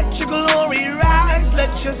 Let your glory rise,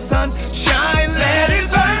 let your sun shine, let it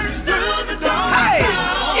burn through the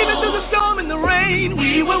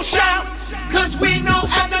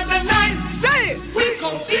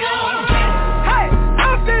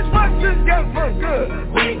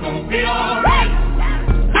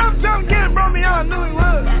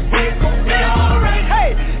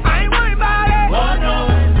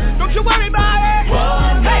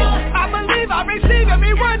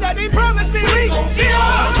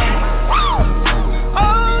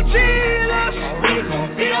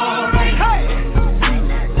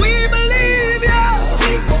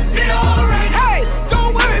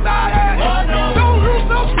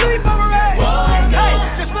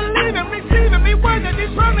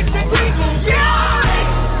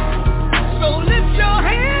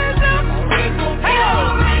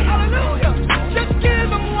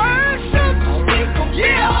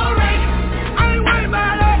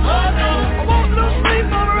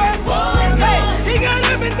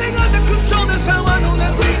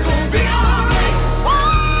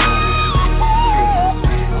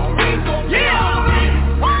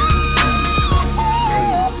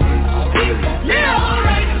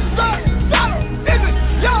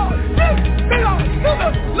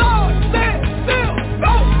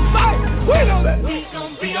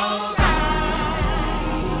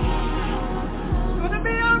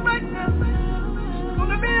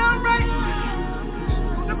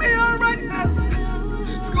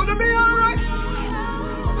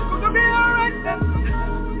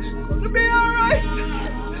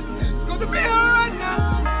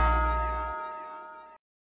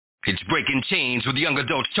It's Breaking Chains with Young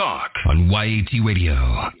Adult Talk on YAT Radio.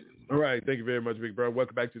 All right. Thank you very much, big brother.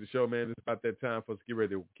 Welcome back to the show, man. It's about that time for us to get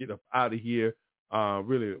ready to get up out of here.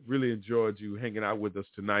 Really enjoyed you hanging out with us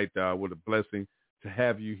tonight. What a blessing to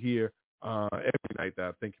have you here every night.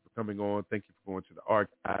 Thank you for coming on. Thank you for going to the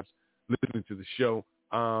archives, listening to the show.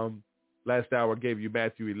 Last hour I gave you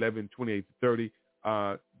Matthew 11, 28 to 30.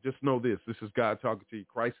 Just know this. This is God talking to you.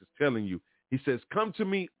 Christ is telling you. He says, come to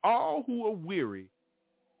me, all who are weary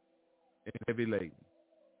and heavy laden.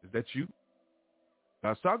 Is that you?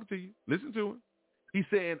 God's talking to you. Listen to him. He's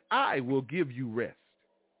saying, I will give you rest.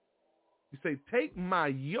 He said, take my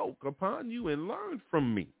yoke upon you and learn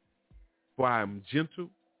from me, for I am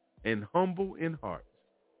gentle and humble in heart,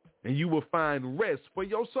 and you will find rest for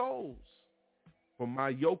your souls. For my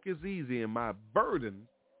yoke is easy and my burden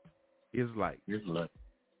is light.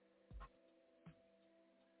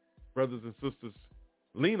 Brothers and sisters,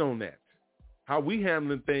 lean on that. How we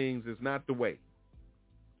handling things is not the way,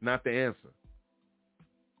 not the answer.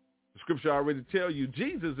 The scripture already tell you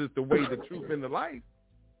Jesus is the way, the truth, and the life.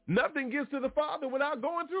 Nothing gets to the Father without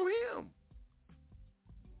going through him.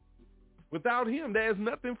 Without him, there's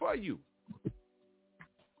nothing for you.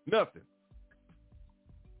 Nothing.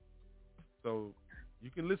 So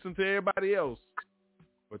you can listen to everybody else,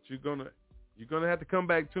 but you're gonna have to come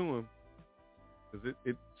back to him, because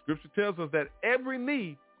it scripture tells us that every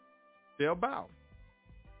knee shall bow.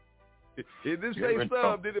 It didn't say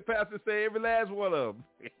some, did the pastor say every last one of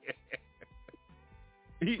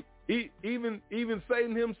them? Even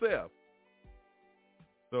Satan himself.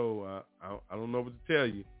 So I don't know what to tell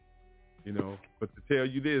you, but to tell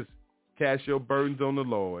you this: cast your burdens on the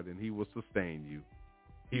Lord, and he will sustain you.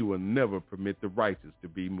 He will never permit the righteous to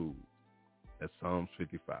be moved. That's Psalms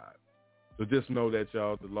 55. So just know that,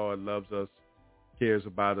 y'all, the Lord loves us, cares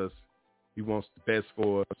about us. He wants the best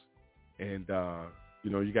for us. And,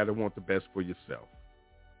 you got to want the best for yourself.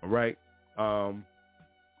 All right? Let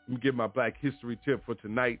me give my Black History tip for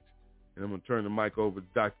tonight. And I'm going to turn the mic over to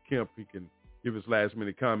Dr. Kemp. He can give his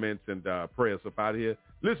last-minute comments and pray us up out of here.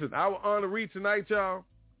 Listen, our honoree tonight, y'all,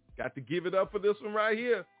 got to give it up for this one right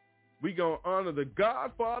here. We going to honor the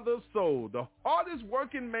Godfather of Soul, the hardest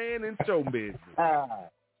working man in show business,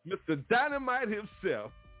 Mr. Dynamite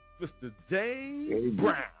himself, Mr. James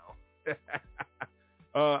Brown.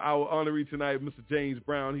 Our honoree tonight, Mr. James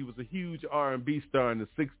Brown. He was a huge R&B star in the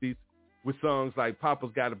 60s with songs like Papa's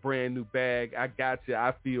Got a Brand New Bag, I Got You,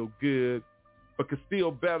 I Feel Good, but could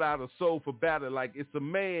still belt out a soulful battle like It's a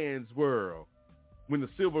Man's World. When the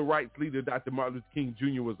civil rights leader, Dr. Martin Luther King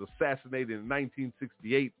Jr., was assassinated in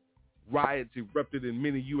 1968, riots erupted in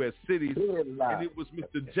many U.S. cities, and it was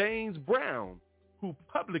Mr. James Brown who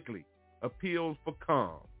publicly appealed for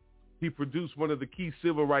calm. He produced one of the key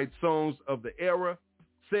civil rights songs of the era,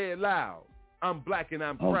 Say It Loud, I'm Black and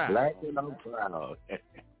I'm Proud. I'm black and I'm proud.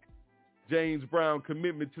 James Brown's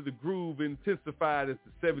commitment to the groove intensified as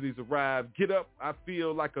the 70s arrived. Get Up, I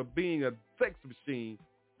Feel Like Being a Sex Machine,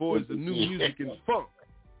 boys, the new music and funk,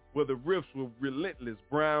 where the riffs were relentless.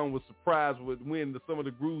 Brown was surprised when some of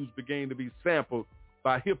the grooves began to be sampled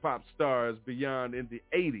by hip-hop stars beyond in the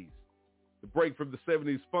 80s. The break from the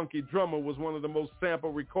 70s funky drummer was one of the most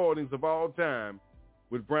sampled recordings of all time,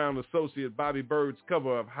 with Brown associate Bobby Bird's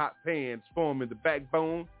cover of Hot Pants forming the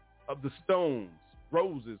backbone of the Stones,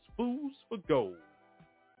 Roses, Fools for Gold.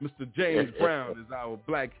 Mr. James Brown is our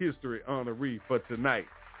Black History honoree for tonight.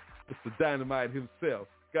 Mr. Dynamite himself,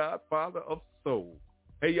 Godfather of Soul.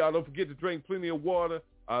 Hey, y'all, don't forget to drink plenty of water.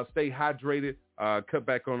 Stay hydrated. Cut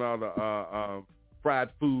back on all the fried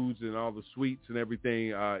foods and all the sweets and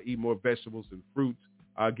everything. Eat more vegetables and fruits.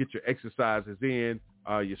 Get your exercises in,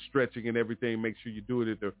 your stretching and everything. Make sure you do it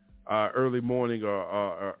at the early morning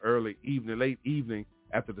or early evening, late evening,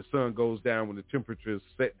 after the sun goes down, when the temperature is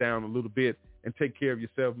set down a little bit. And take care of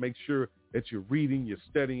yourself. Make sure that you're reading, you're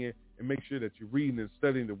studying, and make sure that you're reading and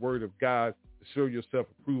studying the Word of God to show yourself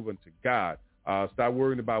approved unto God. Stop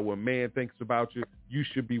worrying about what man thinks about you. You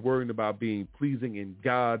should be worrying about being pleasing in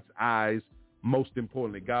God's eyes. Most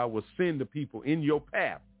importantly, God will send the people in your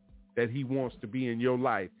path that he wants to be in your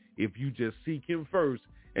life if you just seek him first.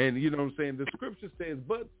 And you know what I'm saying? The scripture says,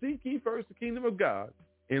 but seek ye first the kingdom of God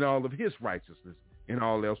and all of his righteousness, and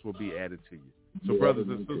all else will be added to you. So brothers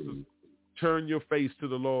and sisters, turn your face to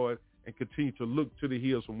the Lord and continue to look to the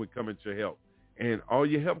hills from which cometh your help. And all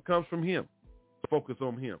your help comes from him. Focus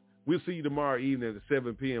on him. We'll see you tomorrow evening at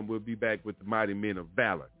 7 p.m. We'll be back with the Mighty Men of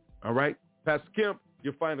Valor. All right? Pastor Kemp,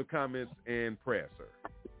 your final comments and prayer,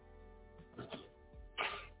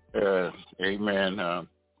 sir. Amen.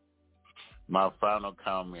 My final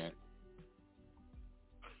comment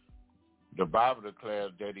The Bible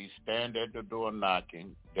declares that he stand at the door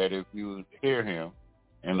knocking, that if you hear him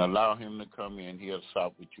and allow him to come in, he'll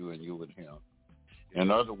sup with you and you with him. In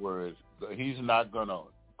other words,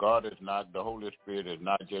 God is not, the Holy Spirit is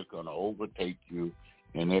not just going to overtake you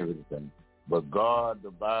in everything. But God,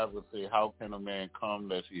 the Bible says, how can a man come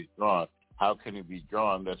unless he's drawn? How can he be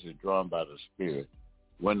drawn unless he's drawn by the Spirit?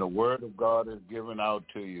 When the word of God is given out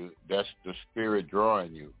to you, that's the Spirit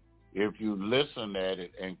drawing you. If you listen at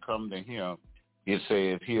it and come to him, he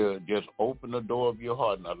says he'll just open the door of your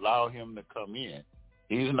heart and allow him to come in.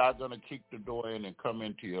 He's not going to kick the door in and come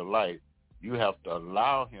into your life. You have to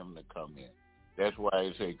allow him to come in. That's why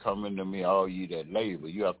he say, come into me, all ye that labor.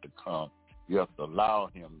 You have to come. You have to allow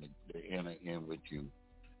him to enter in with you.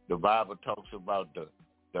 The Bible talks about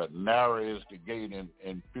the narrow is the gate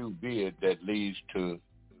and few be it that leads to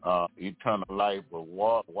eternal life, but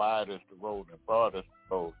wide is the road and broad is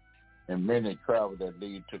the road, and many travel that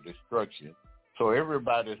lead to destruction. So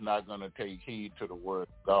everybody's not going to take heed to the word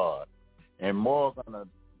of God, and more going to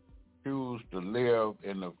choose to live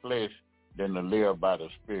in the flesh than to live by the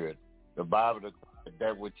Spirit. The Bible declares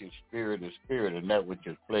that which is spirit, and that which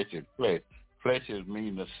is flesh is flesh. Flesh is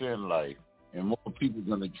mean the sin life, and more people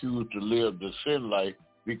are going to choose to live the sin life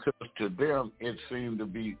because to them it seemed to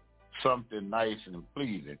be something nice and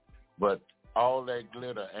pleasing. But all that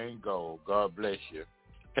glitter ain't gold. God bless you.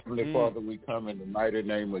 Heavenly Father, we come in the mighty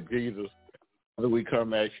name of Jesus. Father, we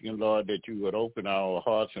come asking, Lord, that you would open our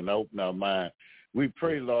hearts and open our minds. We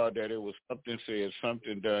pray, Lord, that it was something said,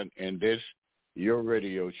 something done in this, your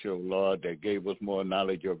radio show, Lord, that gave us more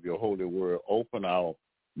knowledge of your holy word. Open our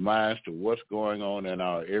minds to what's going on in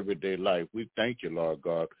our everyday life. We thank you, Lord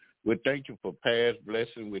God. We thank you for past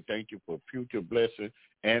blessing. We thank you for future blessing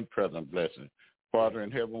and present blessing. Father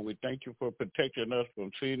in heaven, we thank you for protecting us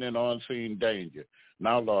from seen and unseen danger.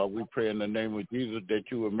 Now, Lord, we pray in the name of Jesus that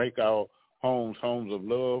you will make our homes of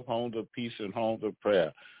love, homes of peace, and homes of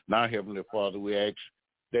prayer. Now, Heavenly Father, we ask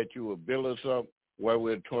that you will build us up where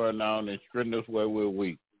we're torn down and strengthen us where we're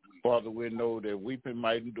weak. Father, we know that weeping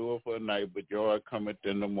might endure for a night, but joy cometh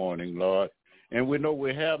in the morning, Lord. And we know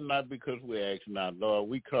we have not because we ask not, Lord.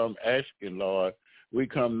 We come asking, Lord. We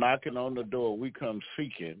come knocking on the door. We come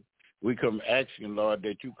seeking. We come asking, Lord,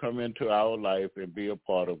 that you come into our life and be a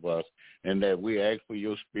part of us, and that we ask for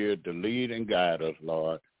your Spirit to lead and guide us,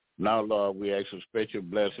 Lord. Now, Lord, we ask a special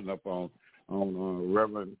blessing upon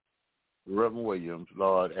Reverend Williams,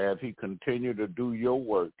 Lord, as he continue to do your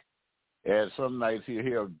work. As some nights he's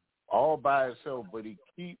here all by himself, but he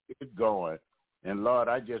keep it going. And, Lord,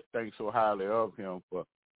 I just think so highly of him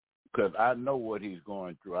because I know what he's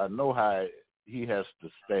going through. I know how he has to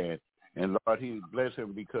stand. And, Lord, he bless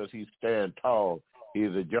him because he stand tall. He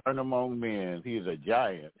is a giant among men. He is a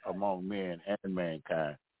giant among men and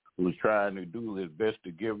mankind who's trying to do his best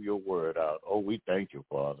to give your word out. Oh, we thank you,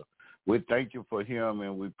 Father. We thank you for him,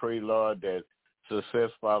 and we pray, Lord, that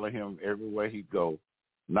success follow him everywhere he goes.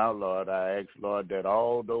 Now, Lord, I ask, Lord, that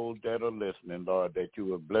all those that are listening, Lord, that you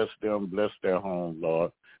will bless them, bless their homes,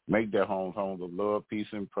 Lord. Make their homes homes of love, peace,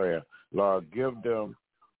 and prayer. Lord, give them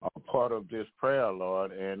a part of this prayer,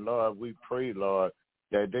 Lord. And, Lord, we pray, Lord,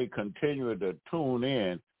 that they continue to tune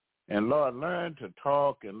in. And, Lord, learn to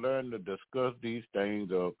talk and learn to discuss these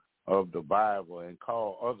things of the Bible and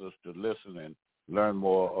call others to listen and learn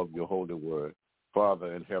more of your holy word.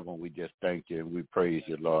 Father in heaven, we just thank you and we praise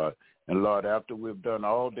you, Lord. And, Lord, after we've done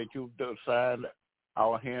all that you've assigned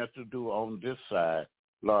our hands to do on this side,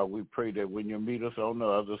 Lord, we pray that when you meet us on the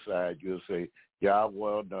other side, you'll say, "Yeah,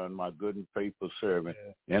 well done, my good and faithful servant,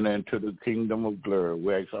 and into the kingdom of glory."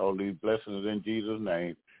 We ask all these blessings in Jesus'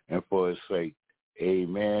 name and for his sake.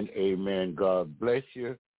 Amen, amen. God bless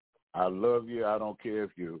you. I love you. I don't care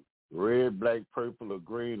if you're red, black, purple, or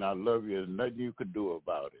green. I love you. There's nothing you can do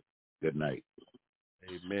about it. Good night.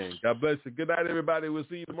 Amen. God bless you. Good night, everybody. We'll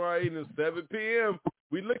see you tomorrow evening at 7 p.m.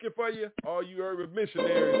 We looking for you, all you urban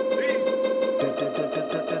missionaries. Peace.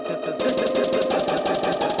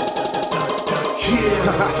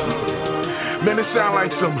 Yeah. Man, it sound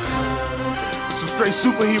like some straight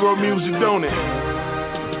superhero music, don't it?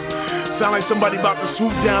 Sound like somebody about to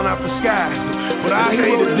swoop down out the sky. But I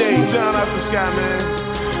hate the day down out the sky,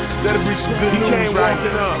 man. That'll be some good news. He came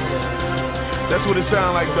walking up. That's what it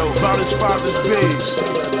sound like, though. About his father's pigs.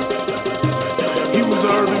 He was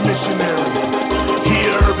an urban missionary. He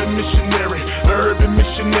an urban missionary. Urban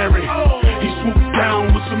missionary. He swooped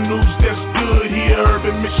down with some news that's good. He an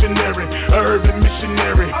urban missionary. Urban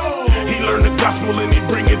missionary. He learned the gospel and he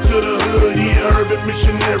bring it to the hood. He an urban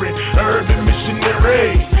missionary. Urban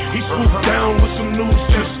missionary. He swooped down with some news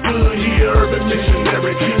that's good. He an urban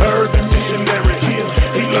missionary. Urban missionary.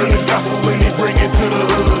 He learned the gospel and he bring it to the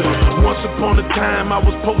hood. Once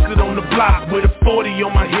was posted on the block with a 40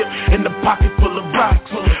 on my hip and a pocket full of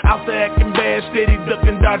rocks. Out there acting bad, steady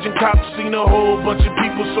ducking, dodging cops. Seen a whole bunch of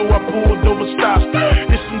people, so I pulled over stops.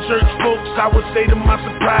 There's some church folks, I would say to my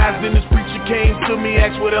surprise. Then this preacher came to me,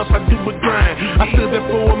 asked what else I do but grind. I stood there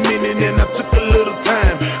for a minute and I took a little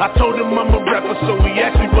time. I told him I'm a rapper, so he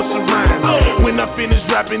asked me what's a rhyme. When I finished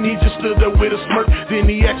rapping, he just stood there with a smirk. Then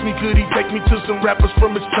he asked me, could he take me to some rappers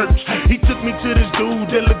from his church? He took me to this dude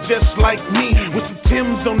that looked just like me, with some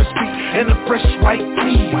Timbs on his feet and a fresh white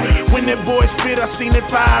tee. When that boy spit, I seen that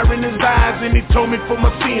fire in his eyes, and he told me for my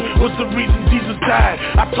sin was the reason Jesus died.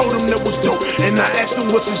 I told him that was dope, and I asked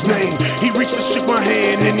him what's his name. He reached and shook my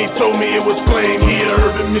hand, and he told me it was Flame. He an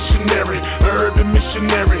urban missionary, urban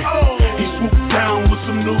missionary. He swooped down with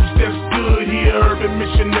some news that's good. He an urban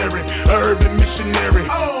missionary, urban missionary.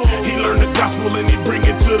 He learned the gospel and he bring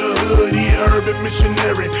it to the hood. He an urban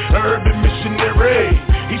missionary, urban missionary.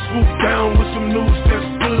 He swooped down with some news that's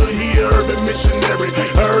good. He an urban missionary,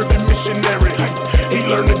 urban missionary. He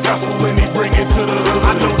learned the gospel and he bring it to the hood.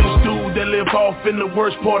 I know this dude that live off in the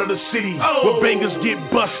worst part of the city, where bangers get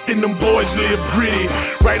bust and them boys live gritty.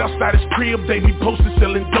 Right outside his crib, they be posted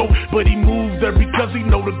selling dope, but he moved there because he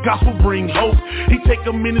know the gospel bring hope. He take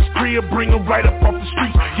them in his crib, bring them right up off the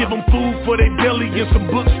streets, give them food for their belly and some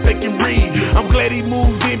books they can read. I'm glad he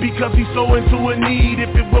moved in because he's so into a need.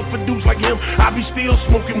 If it were for dudes like him, I'd be still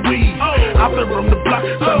smoking weed. Out there on the block,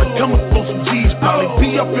 trying to come up for some G's. Probably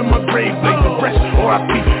be up in my grave, lay the rest,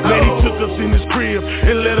 R.I.P. Glad he took us in his crib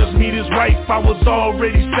and let us meet his wife. I was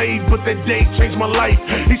already saved, but that day changed my life.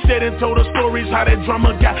 He said and told us stories how that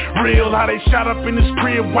drama got real, how they shot up in his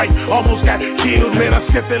crib, white almost got killed. Man, I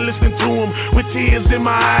sat there listening to him with tears in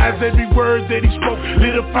my eyes. Every word that he spoke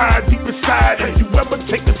lit a fire deep inside. Have you ever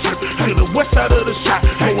take a trip to the west side of the shot?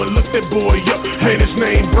 Go and look that boy up, man, his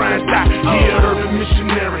name Brian Dot. He an urban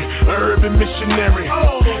missionary, urban missionary.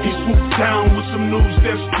 He swooped down with some news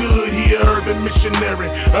that's good. He an urban missionary,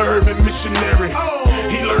 urban missionary.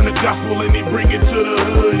 He learned the gospel and he bring it to the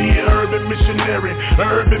hood. He an urban missionary,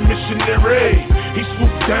 urban missionary. He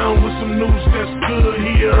swooped down with some news that's good.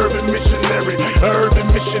 He an urban missionary, urban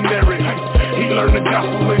missionary. He learned the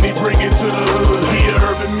gospel and he bring it to the hood. He an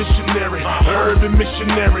urban missionary, urban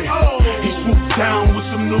missionary. He swooped down with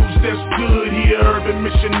some news that's good. He an urban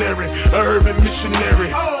missionary, urban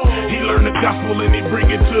missionary. He learned the gospel and he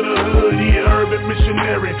bring it to the hood. He an urban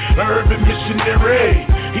missionary, urban missionary.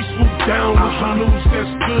 He swooped down with some news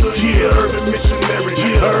that's good. He an urban missionary,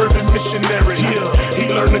 urban missionary. He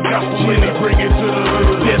learned the gospel and he bring it to the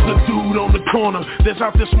hood. There's a dude on the corner that's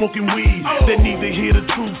out there smoking weed that need to hear the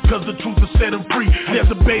truth, cause the truth will set him free. There's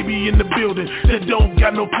a baby in the building that don't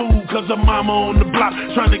got no food, cause her mama on the block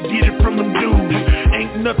trying to get it from them dudes.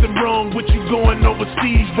 Ain't nothing wrong with you going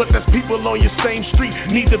overseas, but there's people on your same street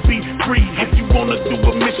need to be free. If you wanna do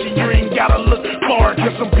a mission, you ain't gotta look far,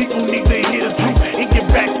 cause some people need to hear the truth in your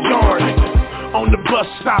backyard. On the bus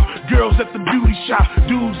stop, girls at the beauty shop,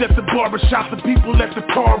 dudes at the barber shop, the people at the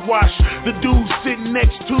car wash, the dudes sitting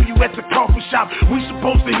next to you at the coffee shop. We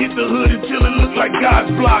supposed to hit the hood until it look like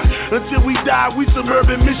God's block. Until we die, we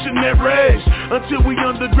suburban missionaries. Until we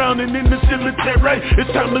underground and in the cemetery. It's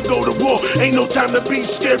time to go to war, ain't no time to be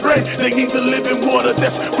scary. They need the living water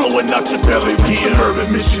that's flowing out your belly. He an urban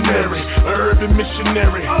missionary, urban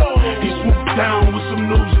missionary. He swooped down with some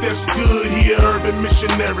news that's good. He an urban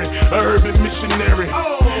missionary, urban missionary. He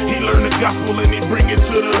learned the gospel and he bring it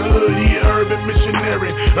to the hood. He an urban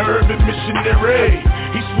missionary, urban missionary.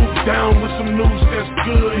 He swooped down with some news that's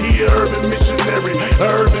good. He an urban missionary,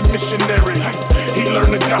 urban missionary. He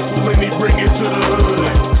learned the gospel and he bring it to the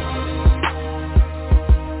hood.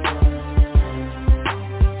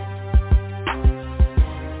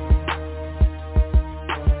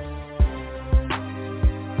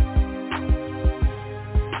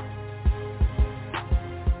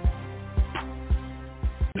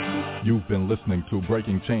 You've been listening to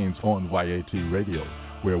Breaking Chains on YAT Radio,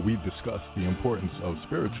 where we discuss the importance of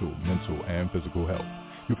spiritual, mental, and physical health.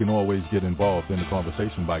 You can always get involved in the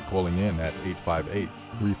conversation by calling in at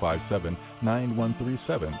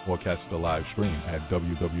 858-357-9137 or catch the live stream at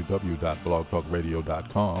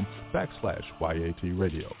www.blogtalkradio.com/YAT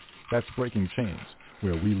Radio. That's Breaking Chains,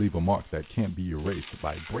 where we leave a mark that can't be erased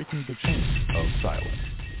by breaking the chains of silence.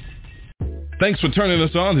 Thanks for turning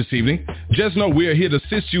us on this evening. Just know we are here to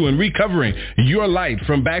assist you in recovering your light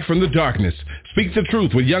from back from the darkness. Speak the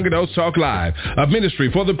truth with Young Adults Talk Live, a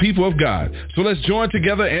ministry for the people of God. So let's join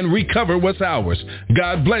together and recover what's ours.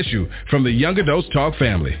 God bless you from the Young Adults Talk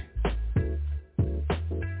family.